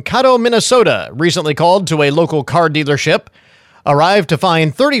Mankato, Minnesota, recently called to a local car dealership, arrived to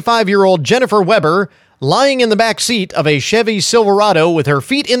find 35-year-old Jennifer Weber lying in the back seat of a Chevy Silverado with her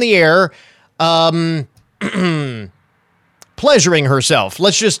feet in the air, pleasuring herself.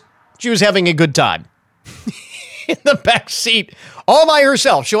 She was having a good time in the back seat, all by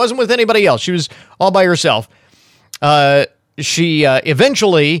herself. She wasn't with anybody else. She was all by herself. She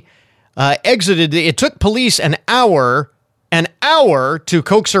eventually exited. It took police an hour to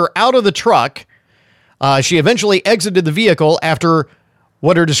coax her out of the truck. She eventually exited the vehicle after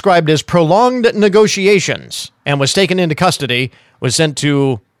what are described as prolonged negotiations and was taken into custody, was sent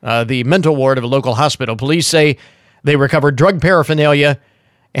to the mental ward of a local hospital. Police say they recovered drug paraphernalia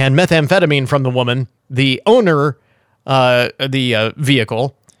and methamphetamine from the woman. The owner, the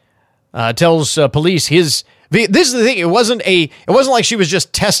vehicle, tells police his. This is the thing. It wasn't like she was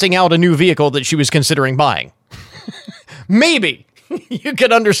just testing out a new vehicle that she was considering buying. Maybe you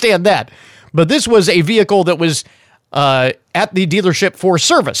could understand that, but this was a vehicle that was at the dealership for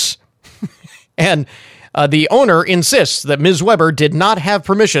service, and the owner insists that Ms. Weber did not have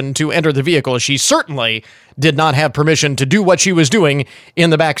permission to enter the vehicle. She certainly did not have permission to do what she was doing in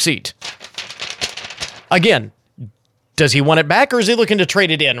the back seat. Again, does he want it back, or is he looking to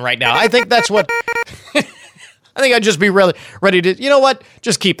trade it in right now? I think that's what... I think I'd just be really ready to, you know what?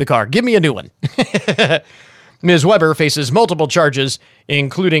 Just keep the car. Give me a new one. Ms. Weber faces multiple charges,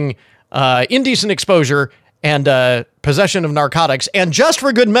 including indecent exposure and possession of narcotics. And just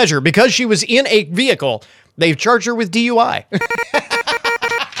for good measure, because she was in a vehicle, they've charged her with DUI.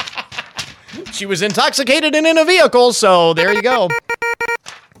 She was intoxicated and in a vehicle, so there you go.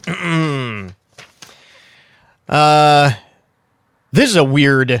 This is a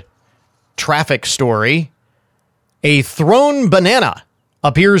weird traffic story. A thrown banana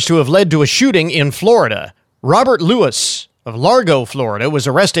appears to have led to a shooting in Florida. Robert Lewis of Largo, Florida, was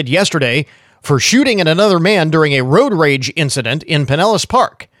arrested yesterday for shooting at another man during a road rage incident in Pinellas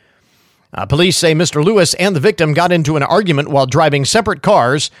Park. Police say Mr. Lewis and the victim got into an argument while driving separate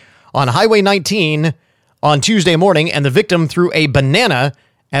cars on Highway 19 on Tuesday morning, and the victim threw a banana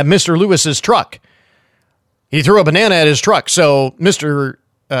at Mr. Lewis's truck. He threw a banana at his truck, so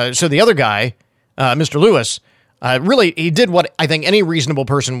the other guy, Mr. Lewis, really, he did what I think any reasonable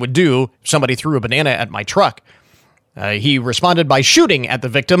person would do if somebody threw a banana at my truck. He responded by shooting at the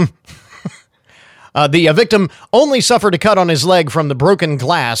victim. The victim only suffered a cut on his leg from the broken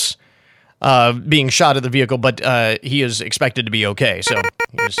glass being shot at the vehicle, but he is expected to be okay, so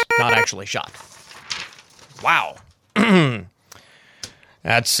he was not actually shot. Wow.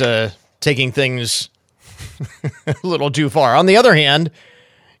 That's taking things a little too far. On the other hand,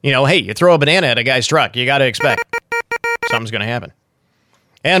 hey, you throw a banana at a guy's truck, you got to expect something's going to happen.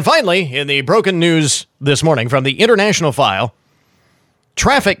 And finally, in the broken news this morning from the International File,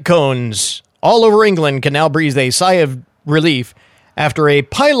 traffic cones all over England can now breathe a sigh of relief after a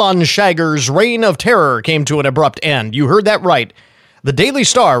pylon shagger's reign of terror came to an abrupt end. You heard that right. The Daily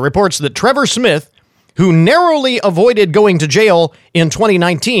Star reports that Trevor Smith, who narrowly avoided going to jail in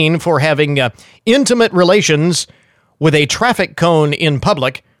 2019 for having intimate relations with a traffic cone in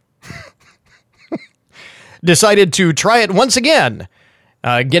public, decided to try it once again,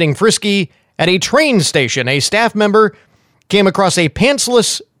 getting frisky at a train station. A staff member came across a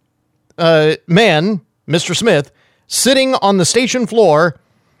pantsless man, Mr. Smith, sitting on the station floor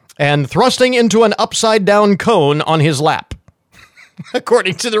and thrusting into an upside-down cone on his lap,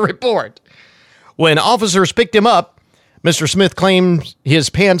 according to the report. When officers picked him up, Mr. Smith claimed his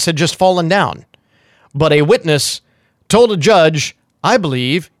pants had just fallen down. But a witness told a judge, I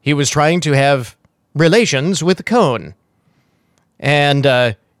believe he was trying to have relations with the cone.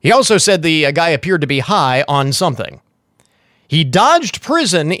 And he also said the guy appeared to be high on something. He dodged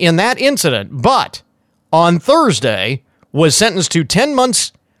prison in that incident, but on Thursday was sentenced to 10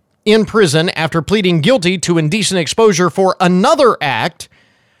 months in prison after pleading guilty to indecent exposure for another act.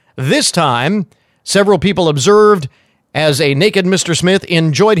 This time, several people observed as a naked Mr. Smith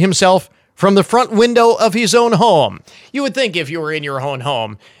enjoyed himself from the front window of his own home. You would think if you were in your own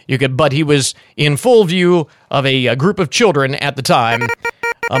home, you could, but he was in full view of a group of children at the time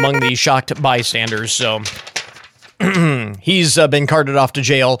among the shocked bystanders. So he's been carted off to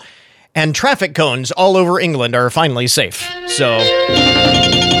jail, and traffic cones all over England are finally safe. So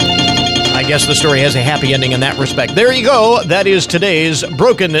I guess the story has a happy ending in that respect. There you go. That is today's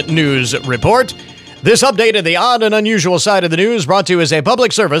Broken News Report. This update of the odd and unusual side of the news brought to you as a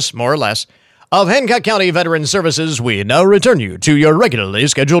public service, more or less, of Hancock County Veteran Services. We now return you to your regularly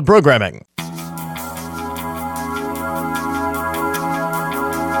scheduled programming.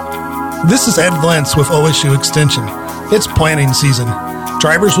 This is Ed Glentz with OSU Extension. It's planting season.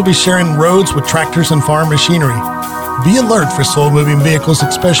 Drivers will be sharing roads with tractors and farm machinery. Be alert for slow-moving vehicles,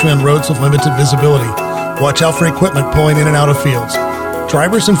 especially on roads with limited visibility. Watch out for equipment pulling in and out of fields.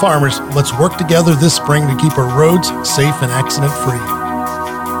 Drivers and farmers, let's work together this spring to keep our roads safe and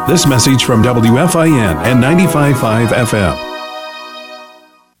accident-free. This message from WFIN and 95.5 FM.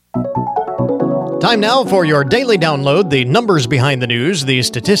 Time now for your daily download, the numbers behind the news, the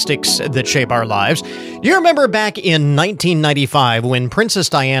statistics that shape our lives. You remember back in 1995 when Princess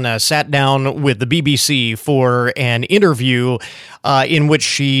Diana sat down with the BBC for an interview in which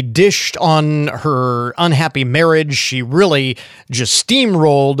she dished on her unhappy marriage. She really just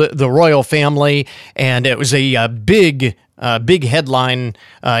steamrolled the royal family, and it was a big headline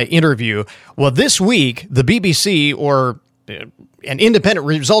interview. Well, this week, the BBC, or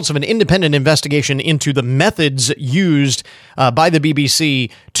results of an independent investigation into the methods used by the BBC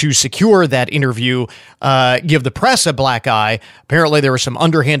to secure that interview give the press a black eye. Apparently, there were some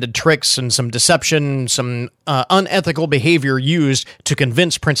underhanded tricks and some deception, some unethical behavior used to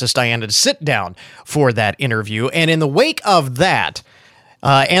convince Princess Diana to sit down for that interview. And in the wake of that,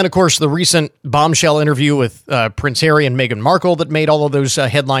 and, of course, the recent bombshell interview with Prince Harry and Meghan Markle that made all of those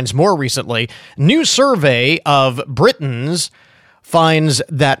headlines more recently, new survey of Britons finds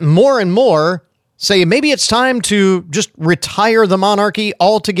that more and more say maybe it's time to just retire the monarchy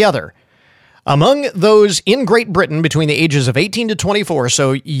altogether. Among those in Great Britain between the ages of 18 to 24,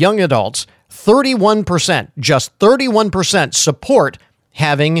 so young adults, 31%, just 31% support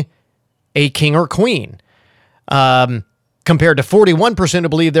having a king or queen, compared to 41% who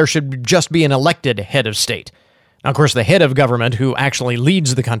believe there should just be an elected head of state. Now, of course, the head of government who actually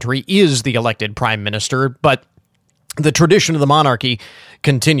leads the country is the elected prime minister, but the tradition of the monarchy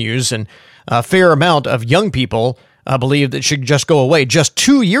continues, and a fair amount of young people believe that it should just go away. Just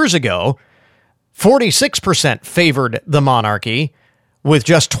 2 years ago, 46% favored the monarchy, with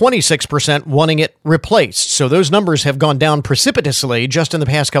just 26% wanting it replaced. So those numbers have gone down precipitously just in the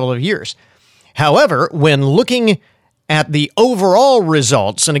past couple of years. However, when looking at the overall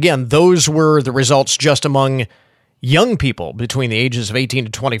results, and again, those were the results just among young people between the ages of 18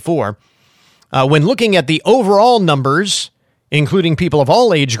 to 24, when looking at the overall numbers, including people of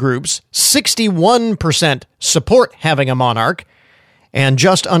all age groups, 61% support having a monarch, and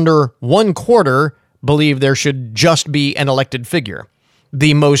just under 1/4 believe there should just be an elected figure.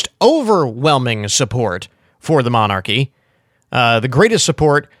 The most overwhelming support for the monarchy, the greatest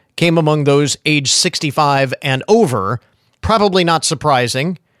support, came among those aged 65 and over. Probably not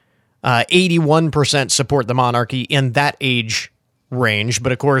surprising. 81% support the monarchy in that age range,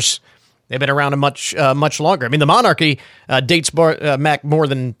 but of course, they've been around much longer. I mean, the monarchy dates back more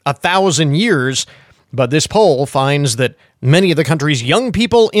than 1,000 years, but this poll finds that many of the country's young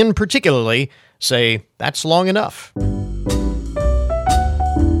people in particularly say that's long enough.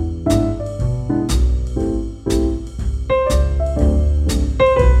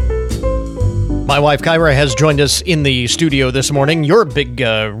 My wife, Kyra, has joined us in the studio this morning. You're a big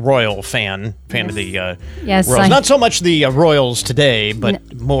Royal fan of the yes, Royals. Not so much the Royals today,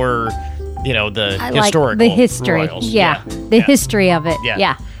 but more, the historical like the history. Royals. Yeah, the history of it.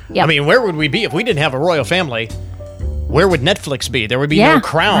 Yeah. I mean, where would we be if we didn't have a royal family? Where would Netflix be? There would be no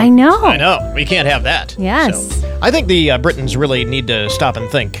Crown. I know. We can't have that. Yes. So, I think the Britons really need to stop and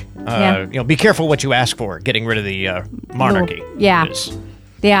think. Be careful what you ask for, getting rid of the monarchy. Yeah.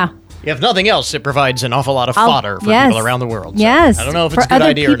 Yeah. If nothing else, it provides an awful lot of fodder for people around the world. So yes. I don't know if it's a good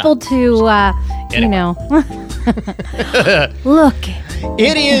idea or not. For other people to, look.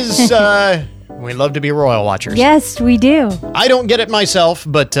 It is, we love to be royal watchers. Yes, we do. I don't get it myself,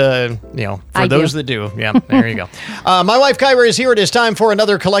 but, for those that do. Yeah, there you go. My wife, Kyra, is here. It is time for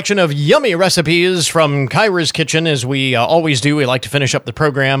another collection of yummy recipes from Kyra's Kitchen. As we always do, we like to finish up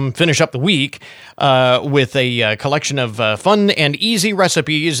the week with a collection of fun and easy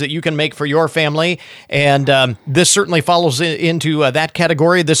recipes that you can make for your family. And this certainly follows into that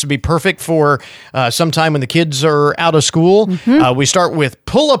category. This would be perfect for sometime when the kids are out of school. Mm-hmm. We start with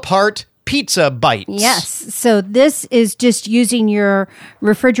pull-apart pizza bites. Yes. So this is just using your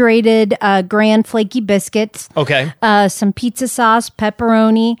refrigerated Grand flaky biscuits. Okay. Some pizza sauce,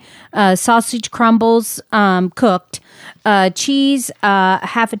 pepperoni, sausage crumbles cooked, cheese,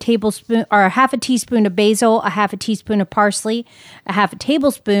 half a tablespoon or half a teaspoon of basil, a half a teaspoon of parsley, a half a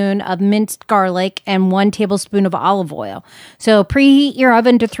tablespoon of minced garlic, and 1 tablespoon of olive oil. So preheat your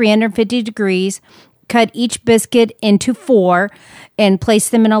oven to 350 degrees. Cut each biscuit into 4 and place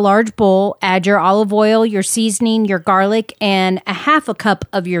them in a large bowl. Add your olive oil, your seasoning, your garlic, and a half a cup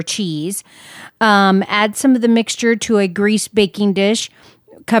of your cheese. Add some of the mixture to a greased baking dish,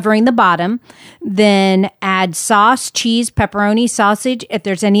 covering the bottom. Then add sauce, cheese, pepperoni, sausage. If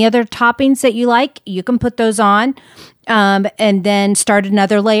there's any other toppings that you like, you can put those on. And then start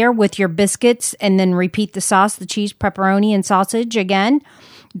another layer with your biscuits, and then repeat the sauce, the cheese, pepperoni, and sausage again.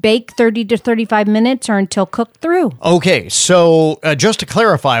 Bake 30 to 35 minutes or until cooked through. Okay, so just to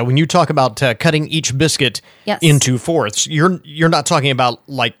clarify, when you talk about cutting each biscuit into fourths, you're not talking about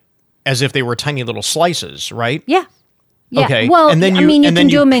like as if they were tiny little slices, right? Yeah. Yeah. Okay. Well, And then I mean, you and can then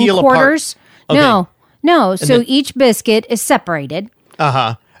do them in peel apart. quarters. Okay. No. So then- each biscuit is separated,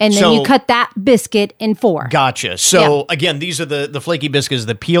 Uh-huh. and then So- you cut that biscuit in 4. Gotcha. So again, these are the flaky biscuits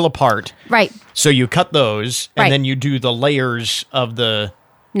that peel apart. Right. So you cut those, and Right. then you do the layers of the.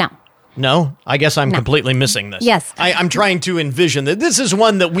 No. No, I guess I'm completely missing this. Yes. I'm trying to envision that this is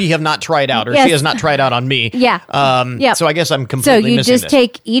one that we have not tried out, or Yes. she has not tried out on me. Yeah. Yep. So I guess I'm So completely you missing just this.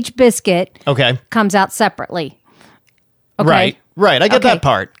 take each biscuit, Okay. comes out separately. Okay? Right. I get Okay. that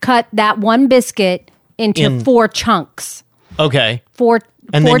part. Cut that one biscuit into 4 chunks. Okay. Four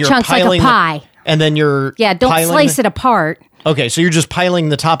And then you're chunks like a piling the- pie. And then you're Yeah, don't piling slice it apart. Okay, so you're just piling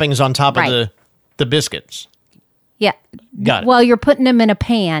the toppings on top Right. of the biscuits. Yeah. Got it. Well, you're putting them in a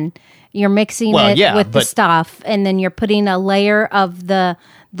pan. You're mixing Well, it yeah, with the but- stuff, and then you're putting a layer of the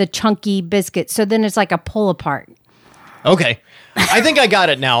chunky biscuit. So then it's like a pull apart. Okay. I think I got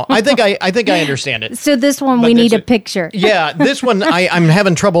it now. I think I understand it. So this one But we need that's a picture. Yeah, this one I'm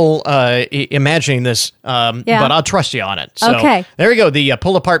having trouble imagining this, but I'll trust you on it. So Okay. there you go, the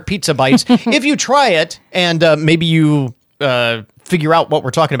pull apart pizza bites. If you try it and maybe you figure out what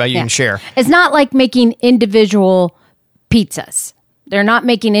we're talking about, you can share. It's not like making individual pizzas. They're not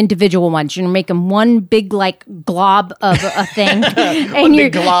making individual ones. You're making one big like glob of a thing, and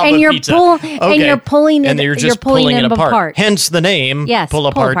Big glob of pizza. and Okay. you're pulling it. And you're just pulling it them apart. Hence the name. Yes, pull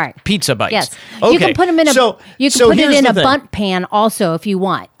apart pizza bites. Yes, Okay. you can put them in a. So you can so put it here's in the a thing. bundt pan also if you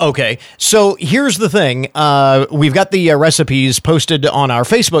want. Okay, so here's the thing. We've got the recipes posted on our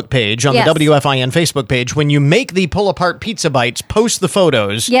Facebook page, on Yes. the WFIN Facebook page. When you make the pull-apart pizza bites, post the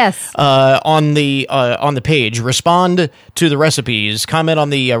photos Yes. on the page. Respond to the recipes, comment on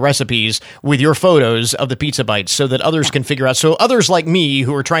the recipes with your photos of the pizza bites so that others can figure out. So others like me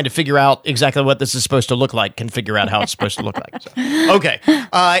who are trying to figure out exactly what this is supposed to look like can figure out how it's supposed to look like. So, okay.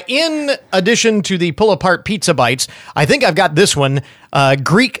 In addition to the pull-apart pizza bites, I think I've got this one.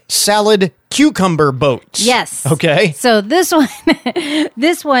 Greek salad cucumber boats. Yes. Okay. So this one,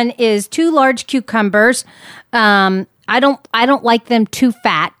 this one is 2 large cucumbers. I don't like them too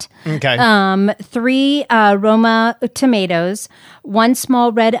fat. Okay. 3 Roma tomatoes, 1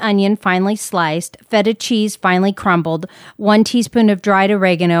 small red onion finely sliced, feta cheese finely crumbled, 1 teaspoon of dried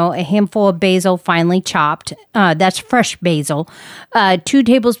oregano, a handful of basil finely chopped. That's fresh basil. 2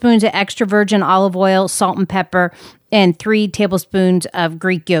 tablespoons of extra virgin olive oil, salt and pepper, and 3 tablespoons of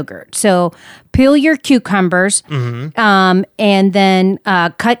Greek yogurt. So peel your cucumbers, and then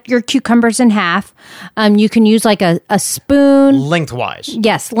cut your cucumbers in half. You can use like a spoon. Lengthwise.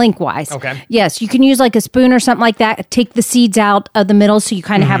 Yes, lengthwise. Okay. Yes, you can use like a spoon or something like that. Take the seeds out of the middle so you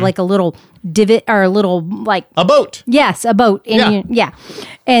kind of have like a little divot or a little like a boat. Yes, a boat. And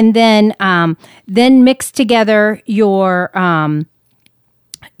and then mix together your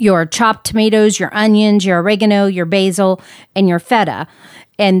chopped tomatoes, your onions, your oregano, your basil, and your feta.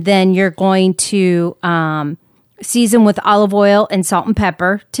 And then you're going to season with olive oil and salt and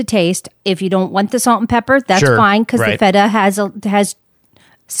pepper to taste. If you don't want the salt and pepper, that's Sure. fine because the Right. feta has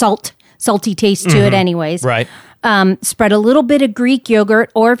salty taste to it anyways. Right. Spread a little bit of Greek yogurt,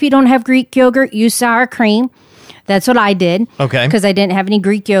 or if you don't have Greek yogurt, use sour cream. That's what I did. Okay. Because I didn't have any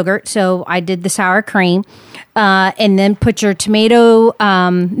Greek yogurt, so I did the sour cream. And then put your tomato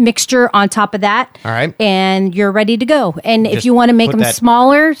mixture on top of that. All right. And you're ready to go. And if Just you want to make put them that-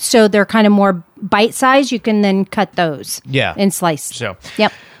 smaller, so they're kind of more bite size, you can then cut those. Yeah. And slice. So.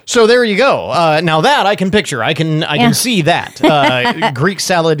 Yep. So there you go. Now that I can picture, I can see that Greek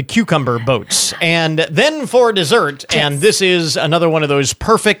salad cucumber boats, and then for dessert, and this is another one of those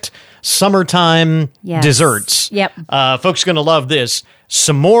perfect summertime Yes. desserts. Yep. Folks are gonna love this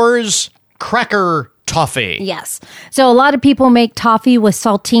s'mores cracker toffee. Yes. So a lot of people make toffee with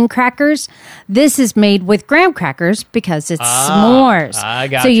saltine crackers. This is made with graham crackers because it's s'mores. I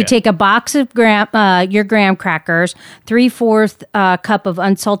gotcha. So you take a box of your graham crackers, 3/4 cup of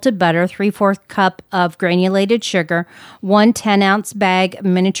unsalted butter, 3/4 cup of granulated sugar, 1 10-ounce bag of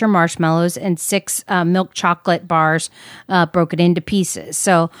miniature marshmallows, and 6 milk chocolate bars broken into pieces.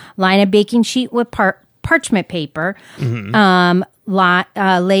 So line a baking sheet with parchment paper.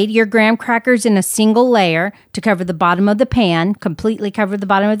 Laid your graham crackers in a single layer to cover the bottom of the pan, completely cover the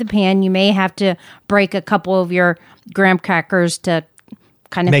bottom of the pan. You may have to break a couple of your graham crackers to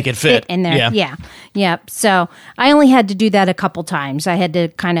kind of Make it fit. in there. Yeah. Yeah. So I only had to do that a couple times. I had to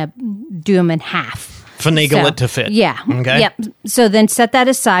kind of do them in half. Finagle it to fit. Yeah. Okay. Yep. So then set that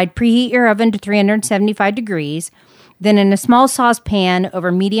aside. Preheat your oven to 375 degrees. Then in a small saucepan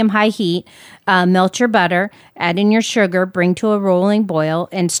over medium-high heat, melt your butter, add in your sugar, bring to a rolling boil,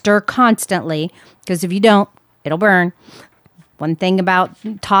 and stir constantly, because if you don't, it'll burn. One thing about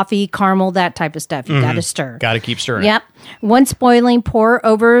toffee, caramel, that type of stuff, you got to stir. Got to keep stirring. Yep. Once boiling, pour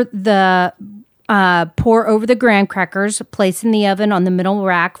over the graham crackers. Place in the oven on the middle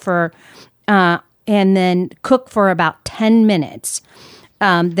rack and then cook for about 10 minutes.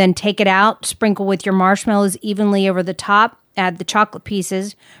 Then take it out. Sprinkle with your marshmallows evenly over the top. Add the chocolate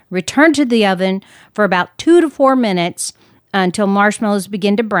pieces. Return to the oven for about 2 to 4 minutes until marshmallows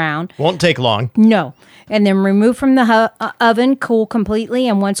begin to brown. Won't take long. No. And then remove from the oven, cool completely,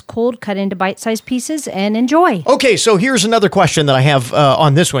 and once cooled, cut into bite-sized pieces and enjoy. Okay, so here's another question that I have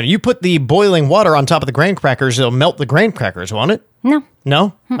on this one. You put the boiling water on top of the graham crackers, it'll melt the graham crackers, won't it? No.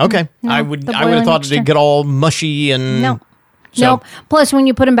 No? Okay. No, I would have thought it'd get all mushy and... No. So, nope. Plus, when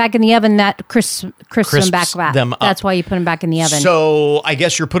you put them back in the oven, that crisps them back up. That's why you put them back in the oven. So I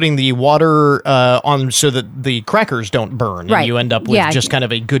guess you're putting the water on so that the crackers don't burn, right. And you end up with just kind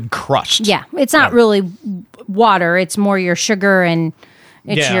of a good crust. Yeah, it's not really water; it's more your sugar and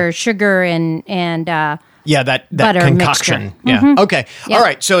that butter concoction. Mixture. Yeah. Mm-hmm. Okay. Yep. All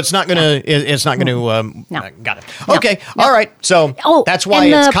right. So it's not gonna. It's not gonna. No. Got it. Okay. No. All right. So that's why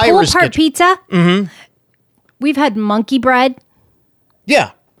and it's the Kyra's pull-apart kitchen. pizza. Mm-hmm. We've had monkey bread.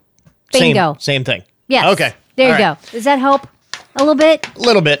 Yeah. Bingo. Same thing. Yes. Okay. There you go. Does that help? A little bit? A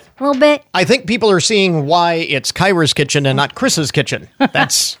little bit. A little bit. I think people are seeing why it's Kyra's kitchen and not Chris's kitchen.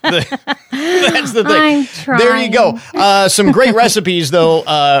 That's the thing. I'm trying. There you go. Some great recipes, though,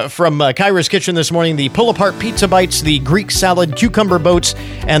 from Kyra's kitchen this morning. The pull-apart pizza bites, the Greek salad cucumber boats,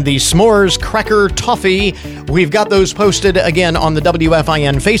 and the s'mores cracker toffee. We've got those posted, again, on the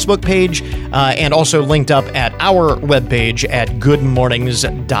WFIN Facebook page and also linked up at our webpage at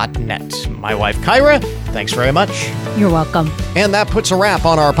goodmornings.net. My wife, Kyra, thanks very much. You're welcome. And that puts a wrap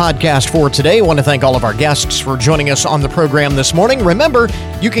on our podcast for today. I want to thank all of our guests for joining us on the program this morning. Remember,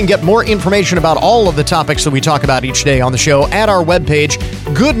 you can get more information about all of the topics that we talk about each day on the show at our webpage,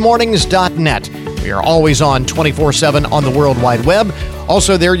 goodmornings.net. We are always on 24/7 on the World Wide Web.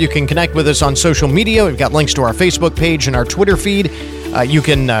 Also there, you can connect with us on social media. We've got links to our Facebook page and our Twitter feed. You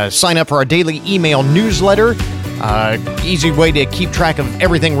can sign up for our daily email newsletter. Easy way to keep track of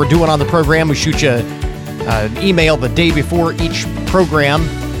everything we're doing on the program. We shoot you email the day before each program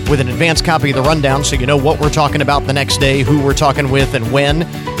with an advanced copy of the rundown so you know what we're talking about the next day, who we're talking with, and when.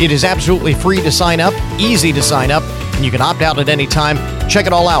 It is absolutely free to sign up, easy to sign up, and you can opt out at any time. Check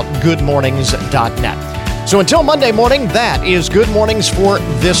it all out, goodmornings.net. So until Monday morning, that is Good Mornings for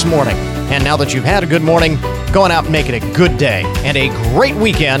this morning. And now that you've had a good morning, go on out and make it a good day and a great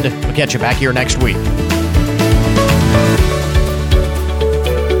weekend. We'll catch you back here next week.